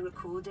and to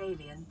record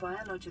alien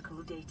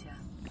biological data.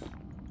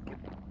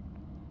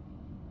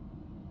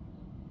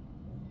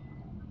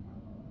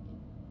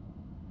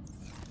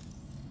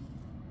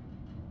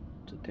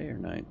 Is it day or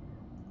night?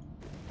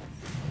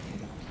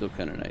 Still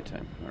kind of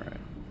nighttime. All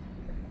right.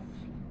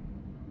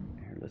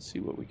 Here, let's see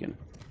what we can...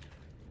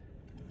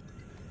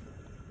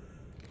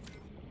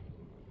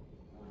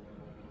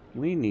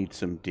 We need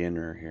some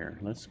dinner here.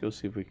 Let's go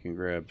see if we can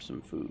grab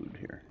some food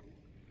here.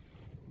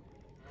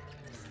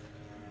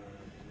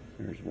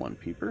 There's one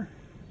peeper.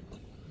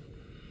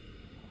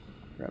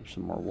 Grab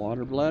some more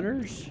water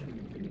bladders.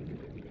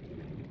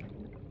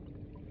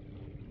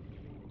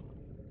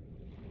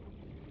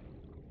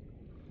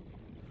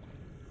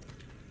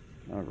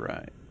 All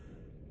right.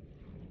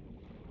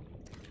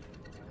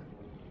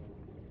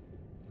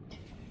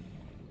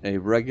 A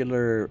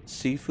regular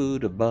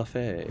seafood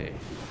buffet.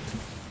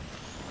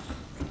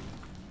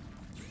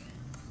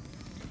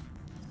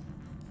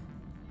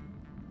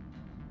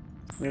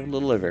 We have a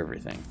little of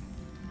everything.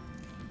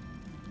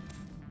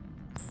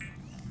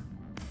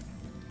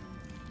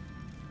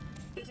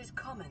 It is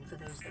common for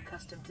those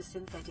accustomed to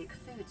synthetic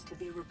foods to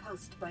be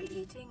repulsed by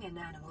eating an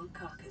animal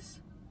carcass.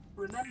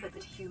 Remember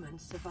that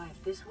humans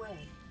survived this way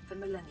for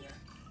millennia.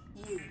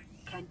 You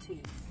can too.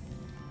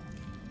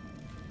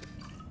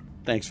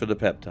 Thanks for the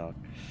pep talk.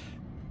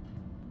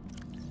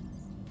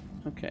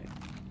 Okay.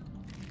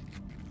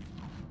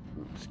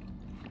 Let's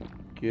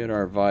get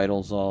our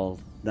vitals all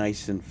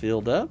nice and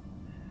filled up.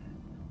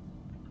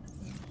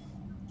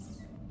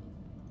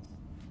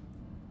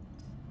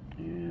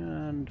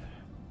 And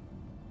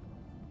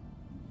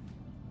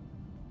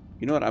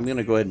you know what? I'm going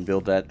to go ahead and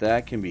build that.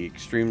 That can be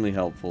extremely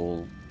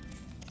helpful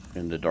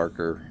in the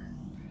darker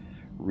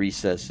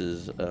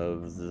recesses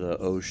of the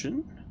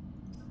ocean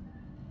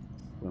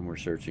when we're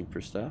searching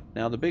for stuff.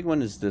 Now the big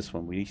one is this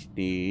one. We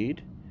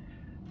need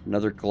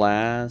another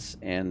glass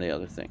and the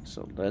other thing.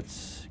 So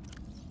let's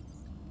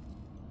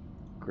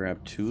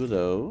grab 2 of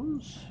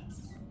those.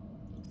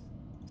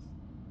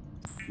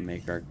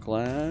 Make our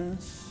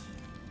glass.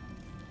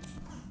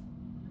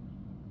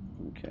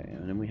 Okay,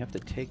 and then we have to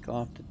take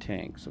off the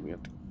tank. So we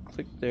have to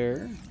click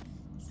there.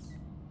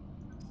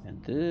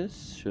 And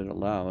this should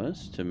allow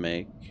us to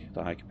make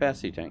the high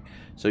capacity tank.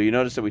 So you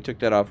notice that we took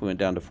that off, we went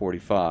down to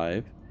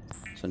 45.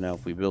 So now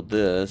if we build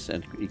this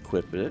and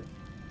equip it,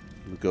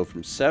 we go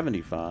from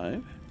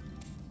 75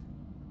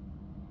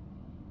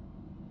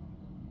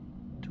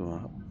 to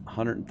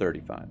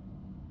 135.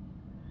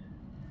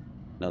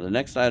 Now the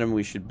next item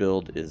we should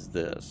build is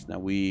this. Now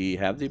we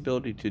have the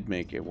ability to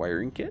make a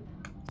wiring kit.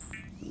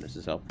 And this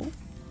is helpful.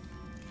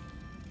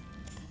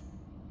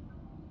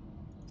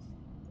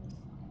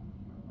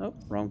 Oh,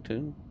 wrong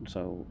tune.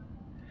 So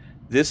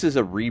this is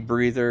a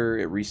rebreather.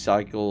 It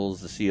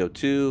recycles the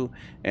CO2,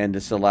 and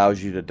this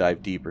allows you to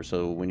dive deeper.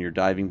 So when you're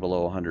diving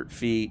below 100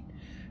 feet,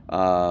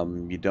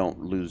 you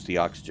don't lose the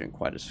oxygen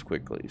quite as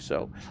quickly.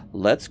 So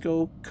let's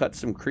go cut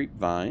some creep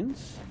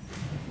vines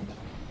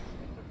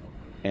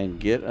and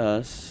get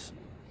us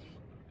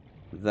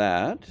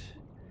that.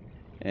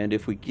 And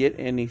if we get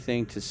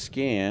anything to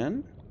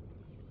scan,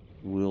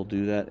 we'll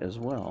do that as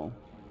well.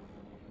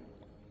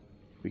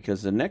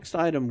 Because the next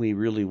item we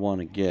really want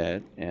to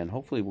get, and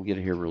hopefully we'll get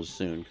it here real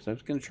soon, because I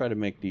was going to try to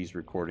make these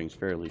recordings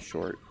fairly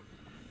short,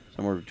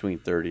 somewhere between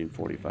 30 and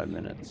 45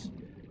 minutes.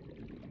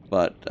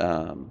 But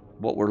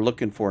what we're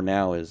looking for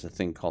now is a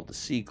thing called the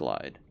Sea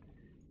Glide.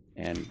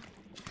 And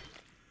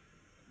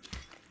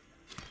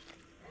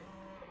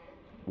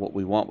what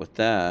we want with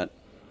that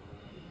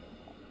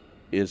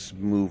is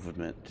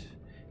movement.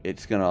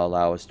 It's going to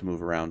allow us to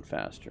move around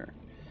faster.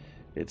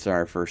 It's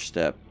our first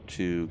step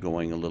to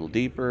going a little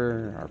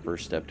deeper, our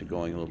first step to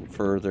going a little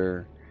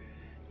further,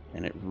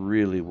 and it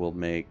really will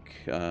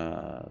make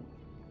the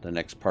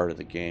next part of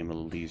the game a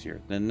little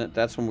easier. Then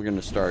that's when we're going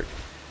to start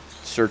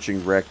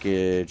searching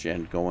wreckage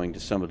and going to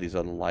some of these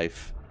other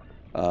life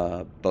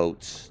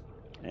boats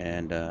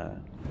and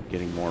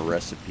getting more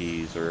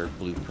recipes or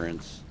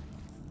blueprints.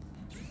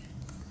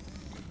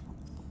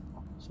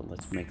 So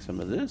let's make some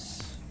of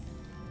this.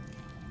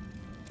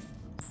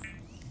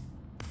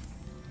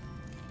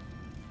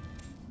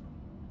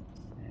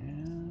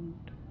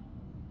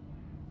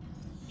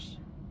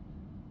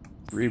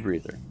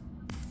 Rebreather.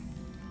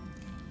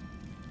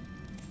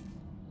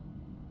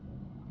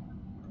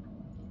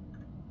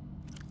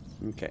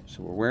 Okay,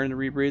 so we're wearing the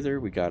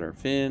rebreather, we got our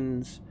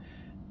fins,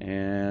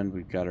 and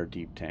we've got our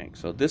deep tank.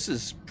 So this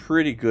is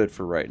pretty good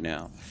for right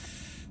now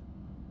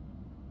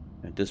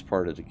at this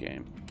part of the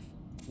game.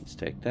 Let's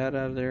take that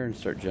out of there and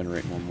start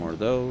generating one more of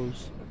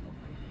those.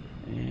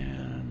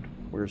 And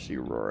where's the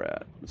Aurora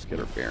at? Let's get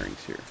our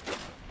bearings here.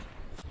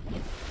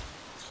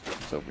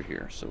 It's over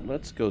here. So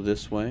let's go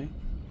this way.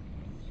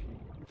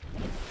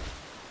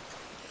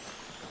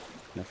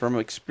 Now from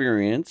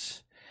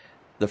experience,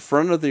 the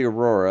front of the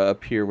Aurora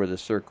up here where the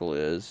circle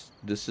is,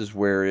 this is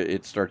where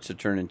it starts to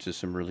turn into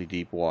some really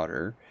deep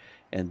water.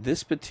 And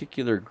this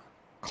particular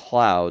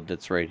cloud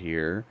that's right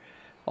here,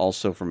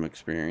 also from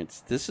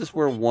experience, this is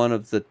where one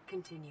of the...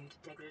 Continued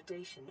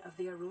degradation of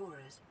the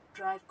Aurora's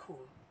drive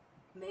core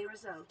may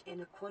result in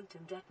a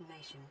quantum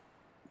detonation.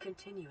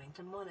 Continuing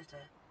to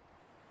monitor.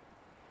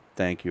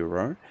 Thank you,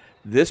 Aurora.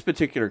 This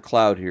particular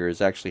cloud here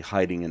is actually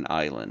hiding an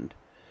island.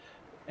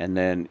 And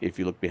then if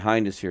you look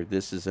behind us here,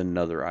 this is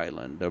another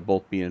island. They'll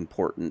both be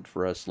important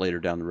for us later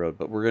down the road,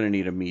 but we're going to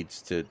need a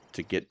means to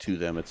get to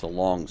them. It's a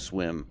long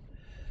swim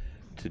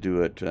to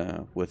do it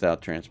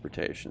without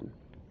transportation.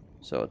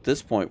 So at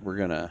this point, we're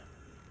going to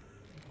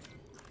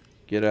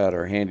get out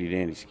our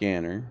handy-dandy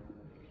scanner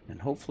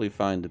and hopefully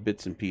find the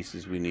bits and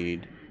pieces we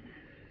need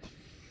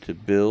to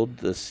build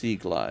the Sea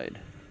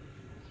Glide.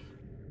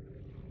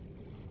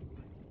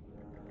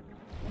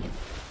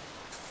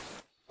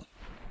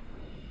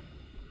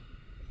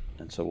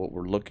 And so what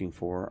we're looking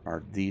for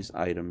are these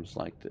items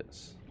like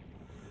this.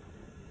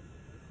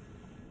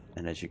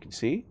 And as you can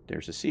see,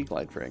 there's a Sea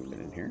Glide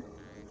fragment in here.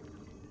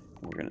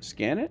 We're going to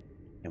scan it,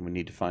 and we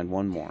need to find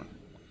one more.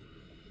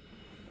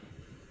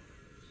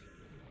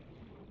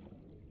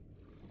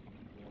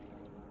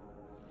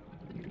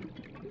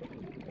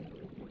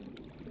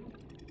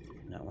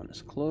 That one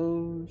is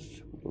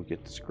closed. We'll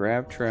get this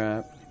grab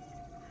trap.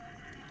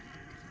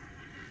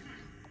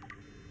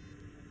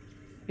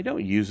 You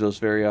don't use those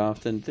very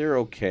often. They're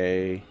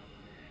okay.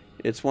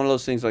 It's one of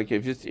those things like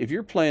if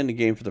you're playing the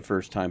game for the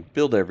first time,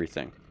 build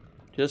everything.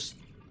 Just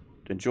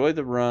enjoy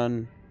the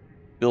run,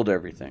 build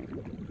everything.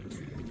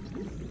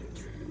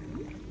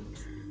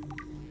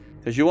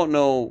 Because you won't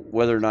know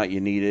whether or not you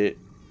need it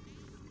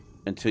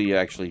until you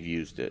actually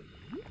used it.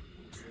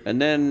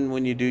 And then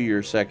when you do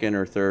your second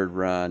or third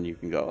run, you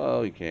can go, oh,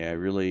 okay, I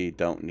really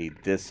don't need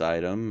this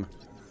item.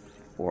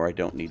 Or I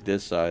don't need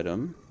this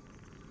item.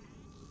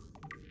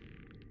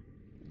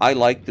 I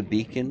like the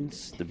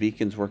beacons. The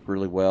beacons work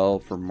really well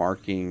for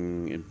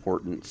marking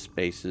important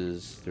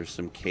spaces. There's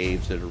some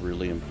caves that are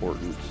really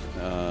important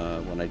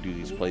when I do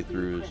these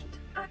playthroughs.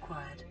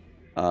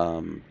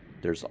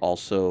 There's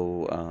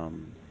also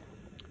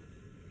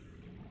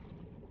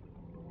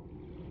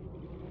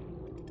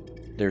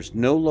there's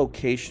no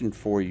location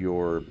for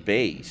your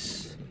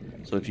base.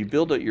 So if you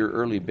build at your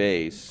early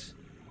base,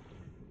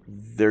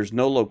 there's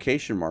no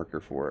location marker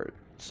for it.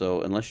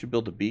 So unless you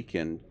build a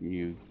beacon,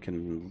 you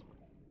can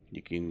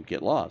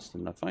get lost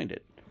and not find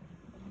it.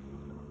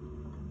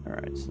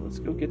 Alright, so let's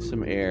go get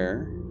some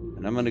air.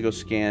 And I'm going to go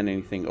scan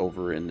anything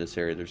over in this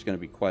area. There's going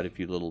to be quite a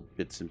few little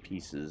bits and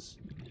pieces.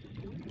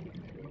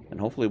 And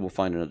hopefully we'll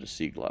find another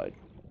Sea Glide.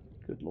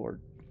 Good lord.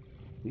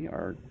 We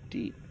are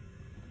deep.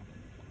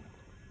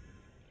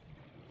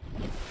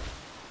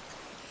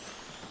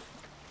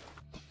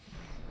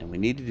 And we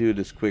need to do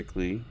this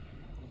quickly,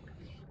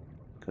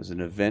 because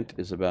an event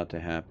is about to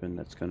happen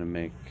that's going to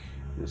make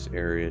this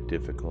area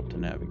difficult to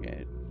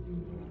navigate.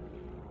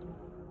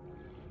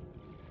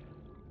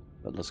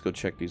 But let's go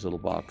check these little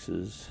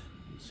boxes.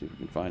 Let's see if we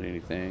can find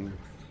anything.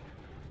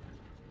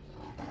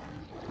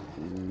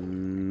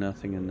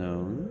 Nothing in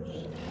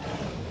those.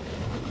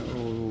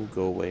 Oh,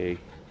 go away.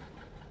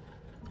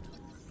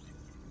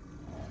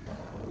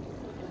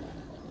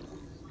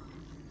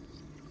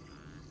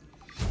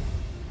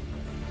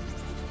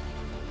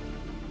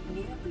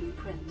 New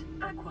blueprint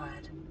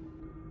acquired.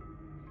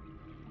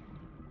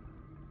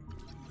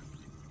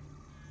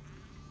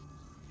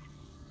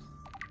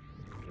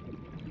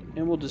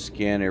 And we'll just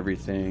scan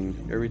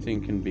everything.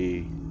 Everything can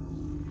be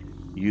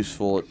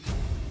useful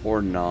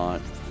or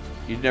not.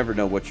 You never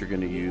know what you're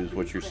going to use,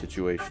 what your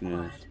situation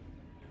is.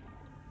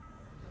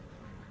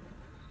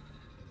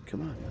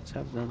 Come on, let's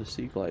have another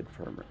Sea Glide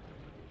farmer.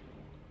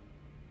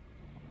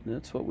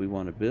 That's what we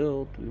want to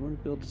build. We want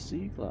to build a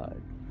Sea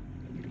Glide.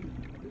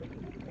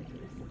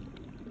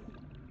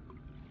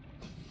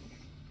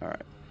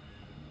 Alright.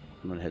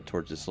 I'm going to head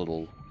towards this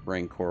little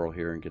rain coral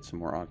here and get some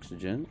more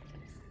oxygen.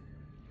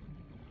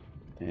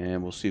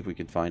 And we'll see if we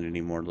can find any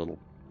more little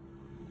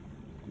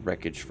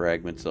wreckage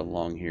fragments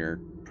along here.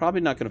 Probably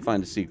not going to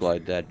find a Sea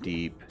Glide that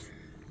deep.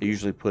 I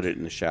usually put it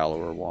in the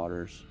shallower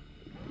waters.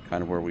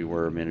 Kind of where we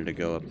were a minute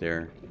ago up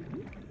there.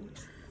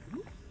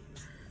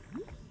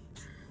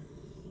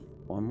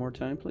 One more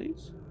time,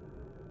 please.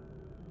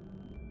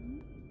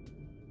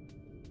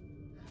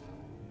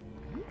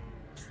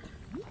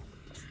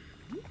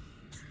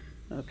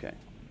 Okay.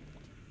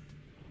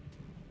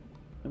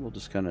 And we'll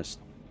just kind of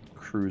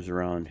cruise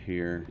around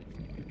here.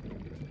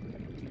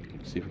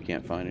 See if we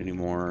can't find any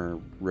more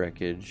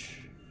wreckage.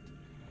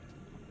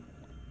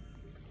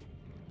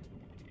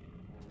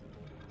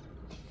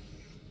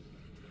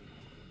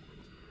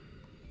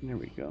 There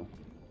we go.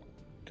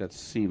 That's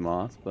sea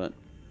moth, but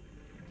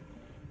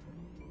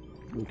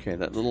okay,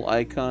 that little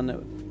icon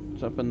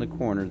that's up in the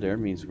corner there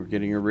means we're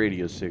getting a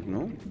radio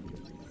signal.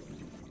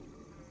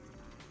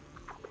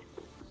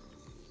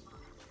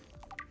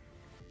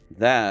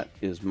 That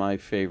is my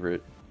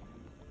favorite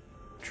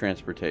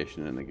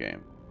transportation in the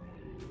game.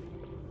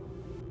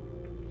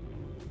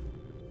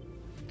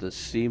 The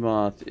sea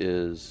moth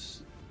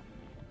is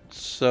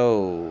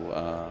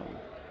so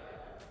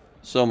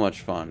so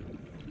much fun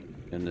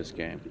in this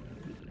game.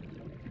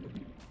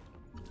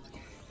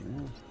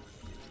 Yeah.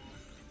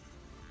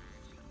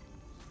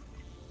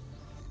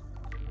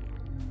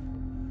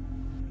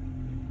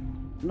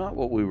 Not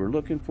what we were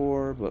looking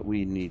for, but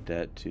we need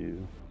that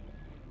too.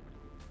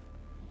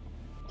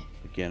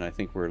 Again, I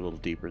think we're a little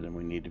deeper than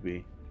we need to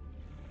be.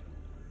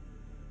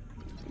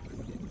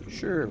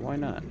 Sure, why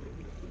not?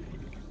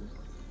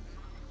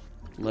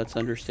 Let's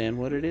understand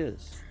what it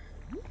is.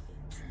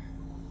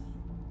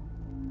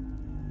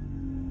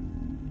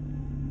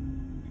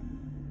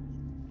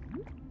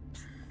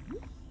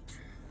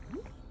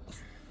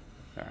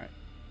 Alright,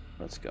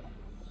 let's go.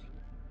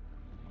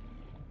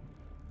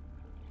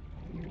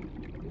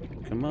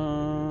 Come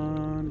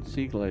on,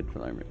 Sea Glide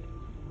Climber.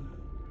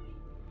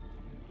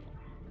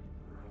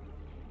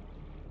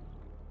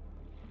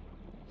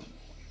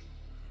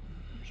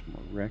 There's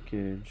more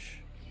wreckage.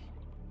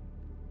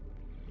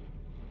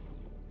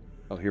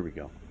 Oh, here we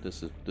go.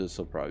 This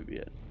will probably be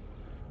it.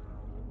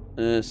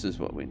 This is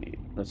what we need.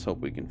 Let's hope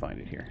we can find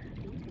it here.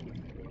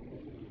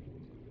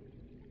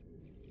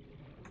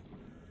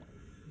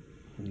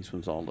 These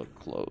ones all look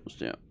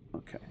closed. Yeah.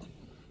 Okay.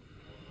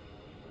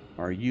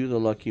 Are you the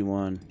lucky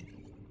one?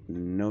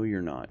 No,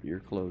 you're not. You're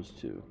closed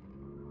too.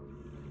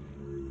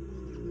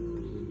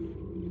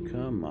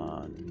 Come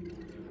on.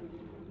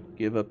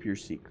 Give up your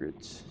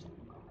secrets.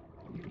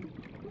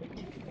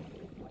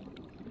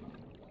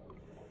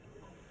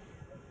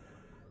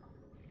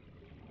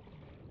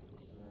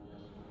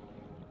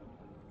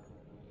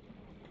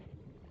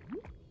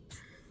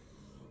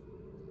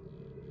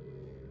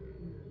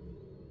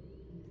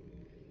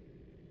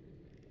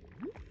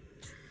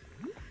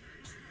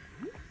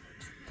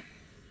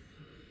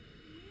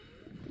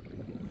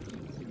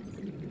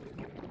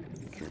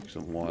 Drink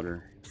some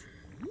water.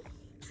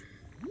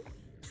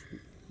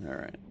 All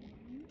right.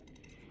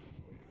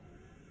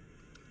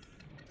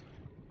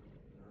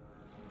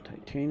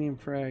 Titanium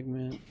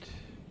fragment.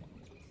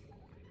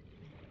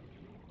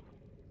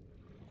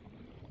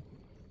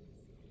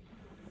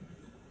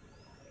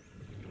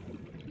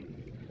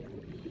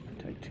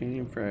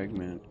 Titanium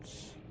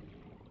fragments.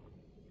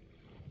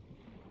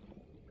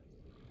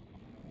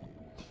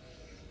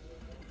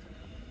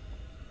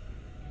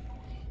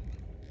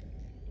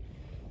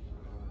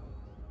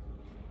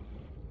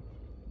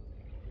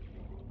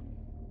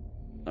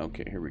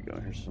 Okay, here we go.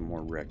 Here's some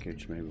more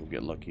wreckage. Maybe we'll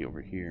get lucky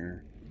over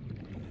here.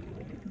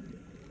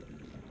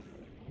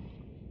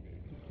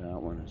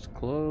 That one is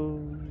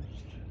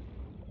closed.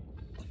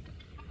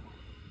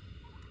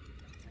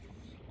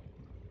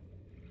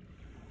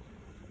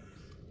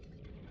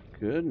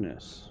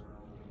 Goodness.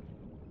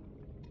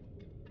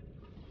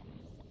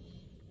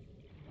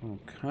 All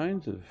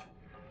kinds of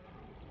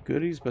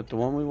goodies, but the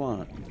one we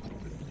want.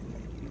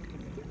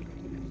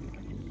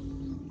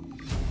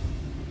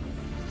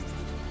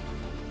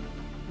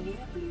 New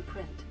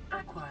blueprint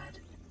acquired.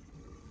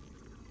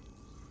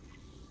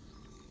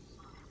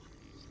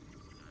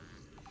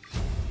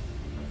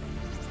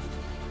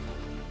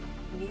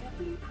 New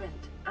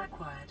blueprint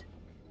acquired.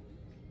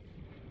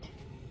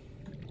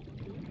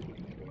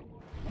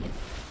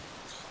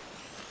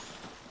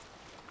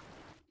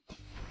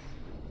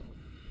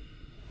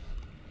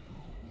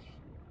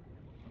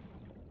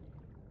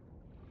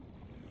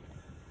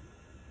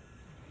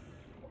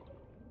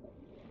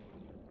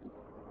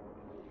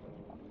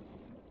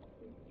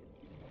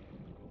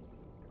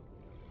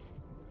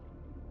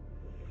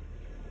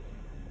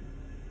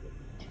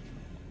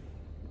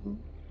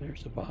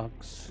 There's a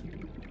box.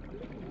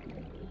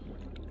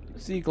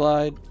 Sea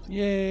Glide.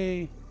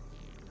 Yay!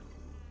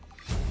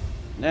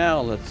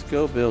 Now let's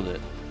go build it.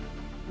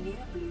 New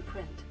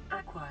blueprint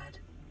acquired.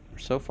 We're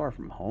so far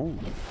from home.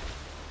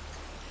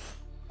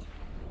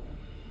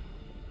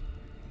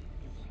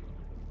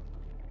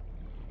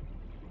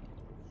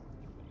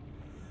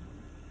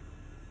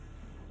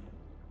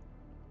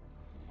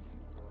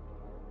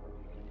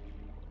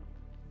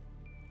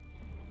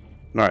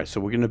 Alright,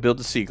 so we're going to build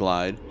the Sea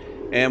Glide.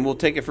 And we'll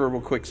take it for a real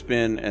quick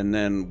spin, and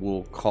then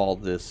we'll call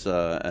this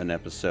an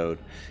episode.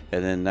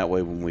 And then that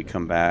way when we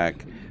come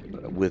back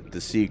with the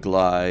Sea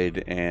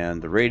Glide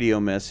and the radio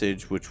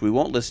message, which we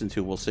won't listen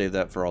to, we'll save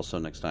that for also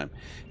next time.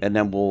 And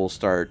then we'll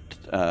start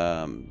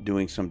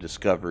doing some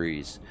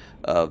discoveries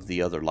of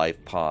the other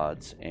life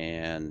pods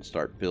and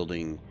start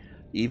building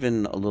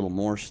even a little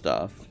more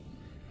stuff.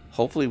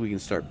 Hopefully we can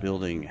start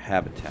building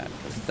habitat,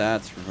 because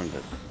that's when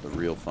the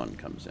real fun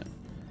comes in.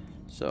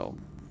 So...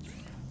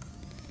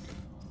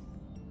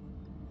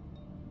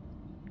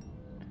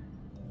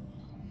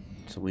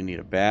 So we need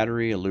a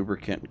battery, a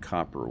lubricant, and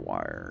copper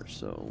wire.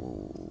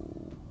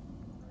 So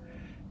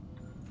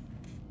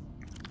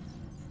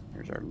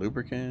here's our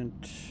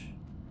lubricant.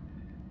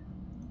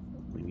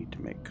 We need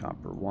to make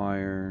copper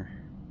wire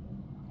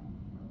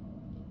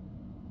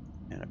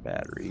and a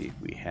battery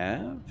we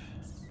have.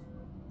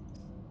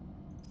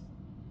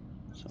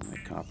 So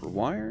make copper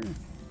wire.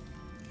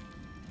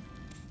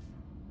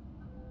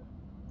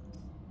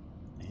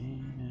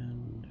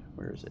 And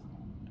where is it?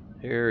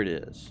 There it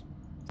is.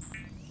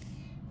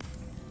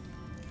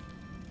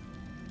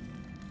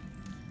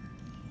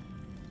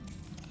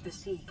 The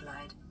Sea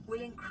Glide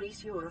will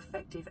increase your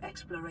effective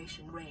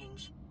exploration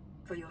range.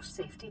 For your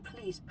safety,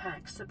 please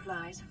pack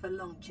supplies for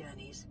long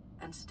journeys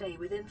and stay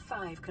within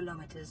 5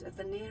 kilometers of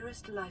the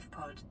nearest life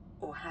pod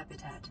or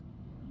habitat.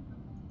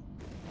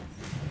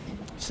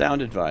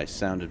 Sound advice,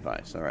 sound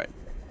advice. All right.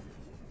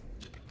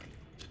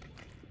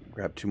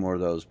 Grab 2 more of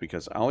those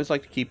because I always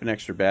like to keep an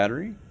extra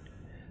battery,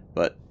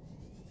 but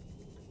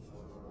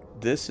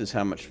this is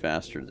how much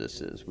faster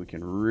this is. We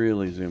can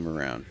really zoom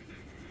around.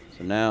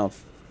 So now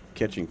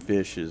catching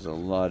fish is a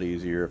lot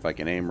easier if I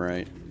can aim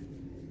right.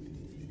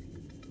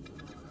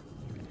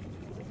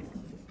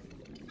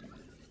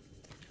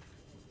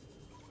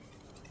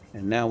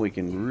 And now we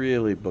can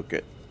really book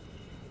it.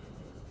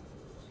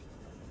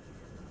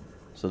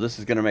 So this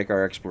is going to make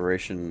our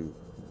exploration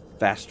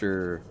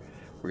faster.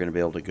 We're going to be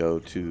able to go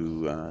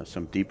to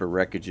some deeper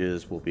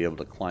wreckages. We'll be able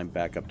to climb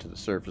back up to the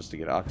surface to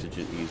get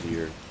oxygen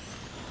easier.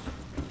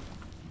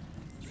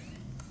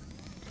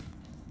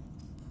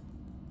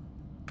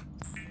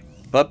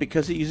 But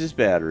because it uses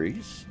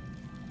batteries,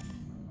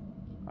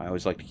 I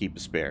always like to keep a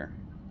spare.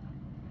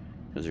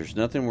 Because there's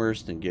nothing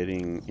worse than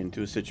getting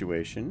into a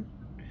situation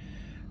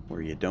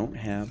where you don't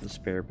have the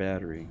spare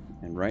battery.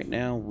 And right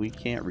now we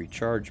can't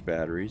recharge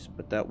batteries,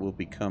 but that will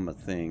become a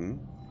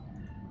thing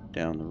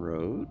down the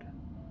road.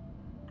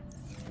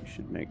 We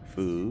should make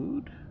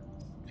food,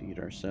 feed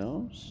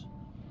ourselves.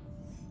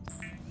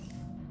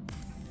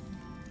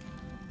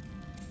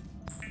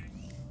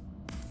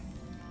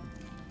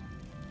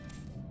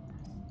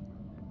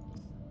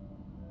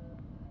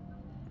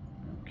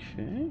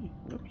 Okay,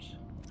 whoops.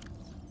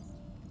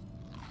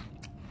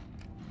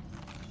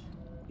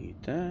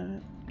 Eat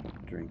that,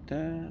 drink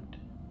that,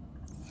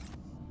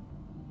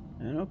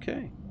 and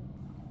okay.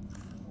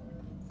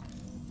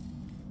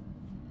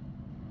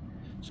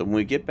 So when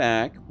we get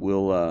back,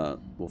 we'll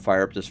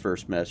fire up this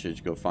first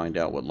message, go find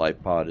out what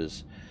LifePod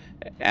is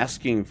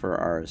asking for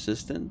our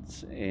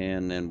assistance,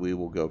 and then we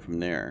will go from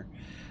there.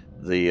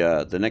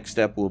 The next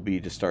step will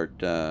be to start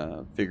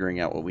figuring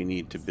out what we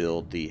need to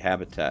build the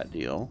habitat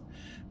deal,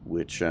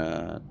 which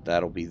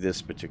that'll be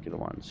this particular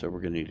one. So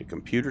we're going to need a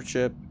computer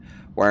chip,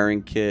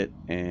 wiring kit,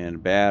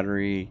 and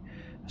battery.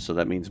 So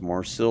that means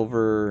more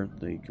silver.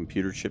 The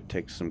computer chip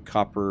takes some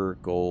copper,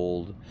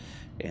 gold,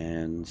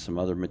 and some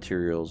other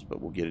materials,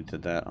 but we'll get into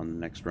that on the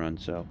next run.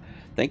 So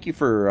thank you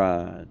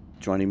for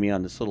joining me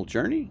on this little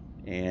journey,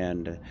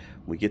 and when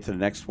we get to the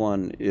next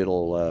one,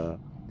 we'll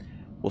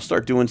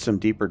start doing some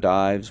deeper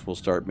dives. We'll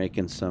start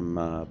making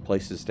some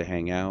places to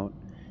hang out,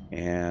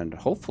 and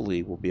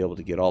hopefully we'll be able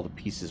to get all the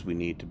pieces we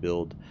need to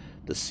build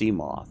the sea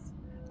moth,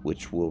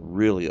 which will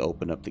really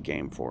open up the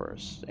game for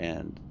us.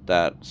 And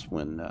that's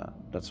when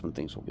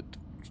things will get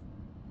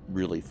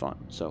really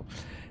fun. So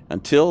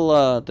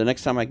until the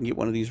next time I can get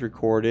one of these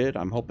recorded,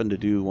 I'm hoping to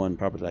do one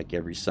probably like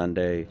every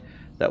Sunday.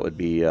 That would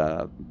be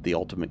the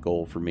ultimate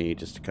goal for me,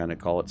 just to kind of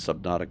call it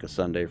Subnautica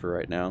Sunday for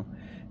right now.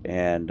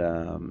 And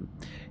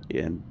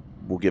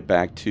we'll get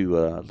back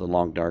to the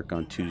Long Dark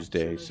on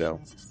Tuesday. So.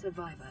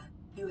 Survivor,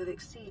 you have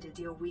exceeded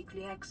your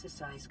weekly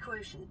exercise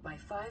quotient by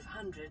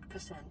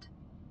 500%.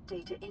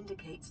 Data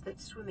indicates that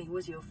swimming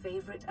was your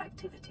favorite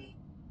activity.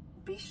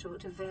 Be sure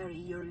to vary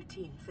your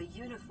routine for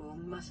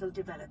uniform muscle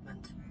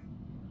development.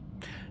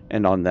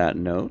 And on that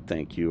note,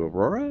 thank you,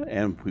 Aurora,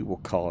 and we will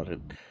call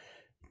it.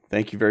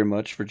 Thank you very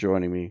much for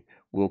joining me.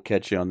 We'll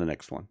catch you on the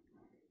next one.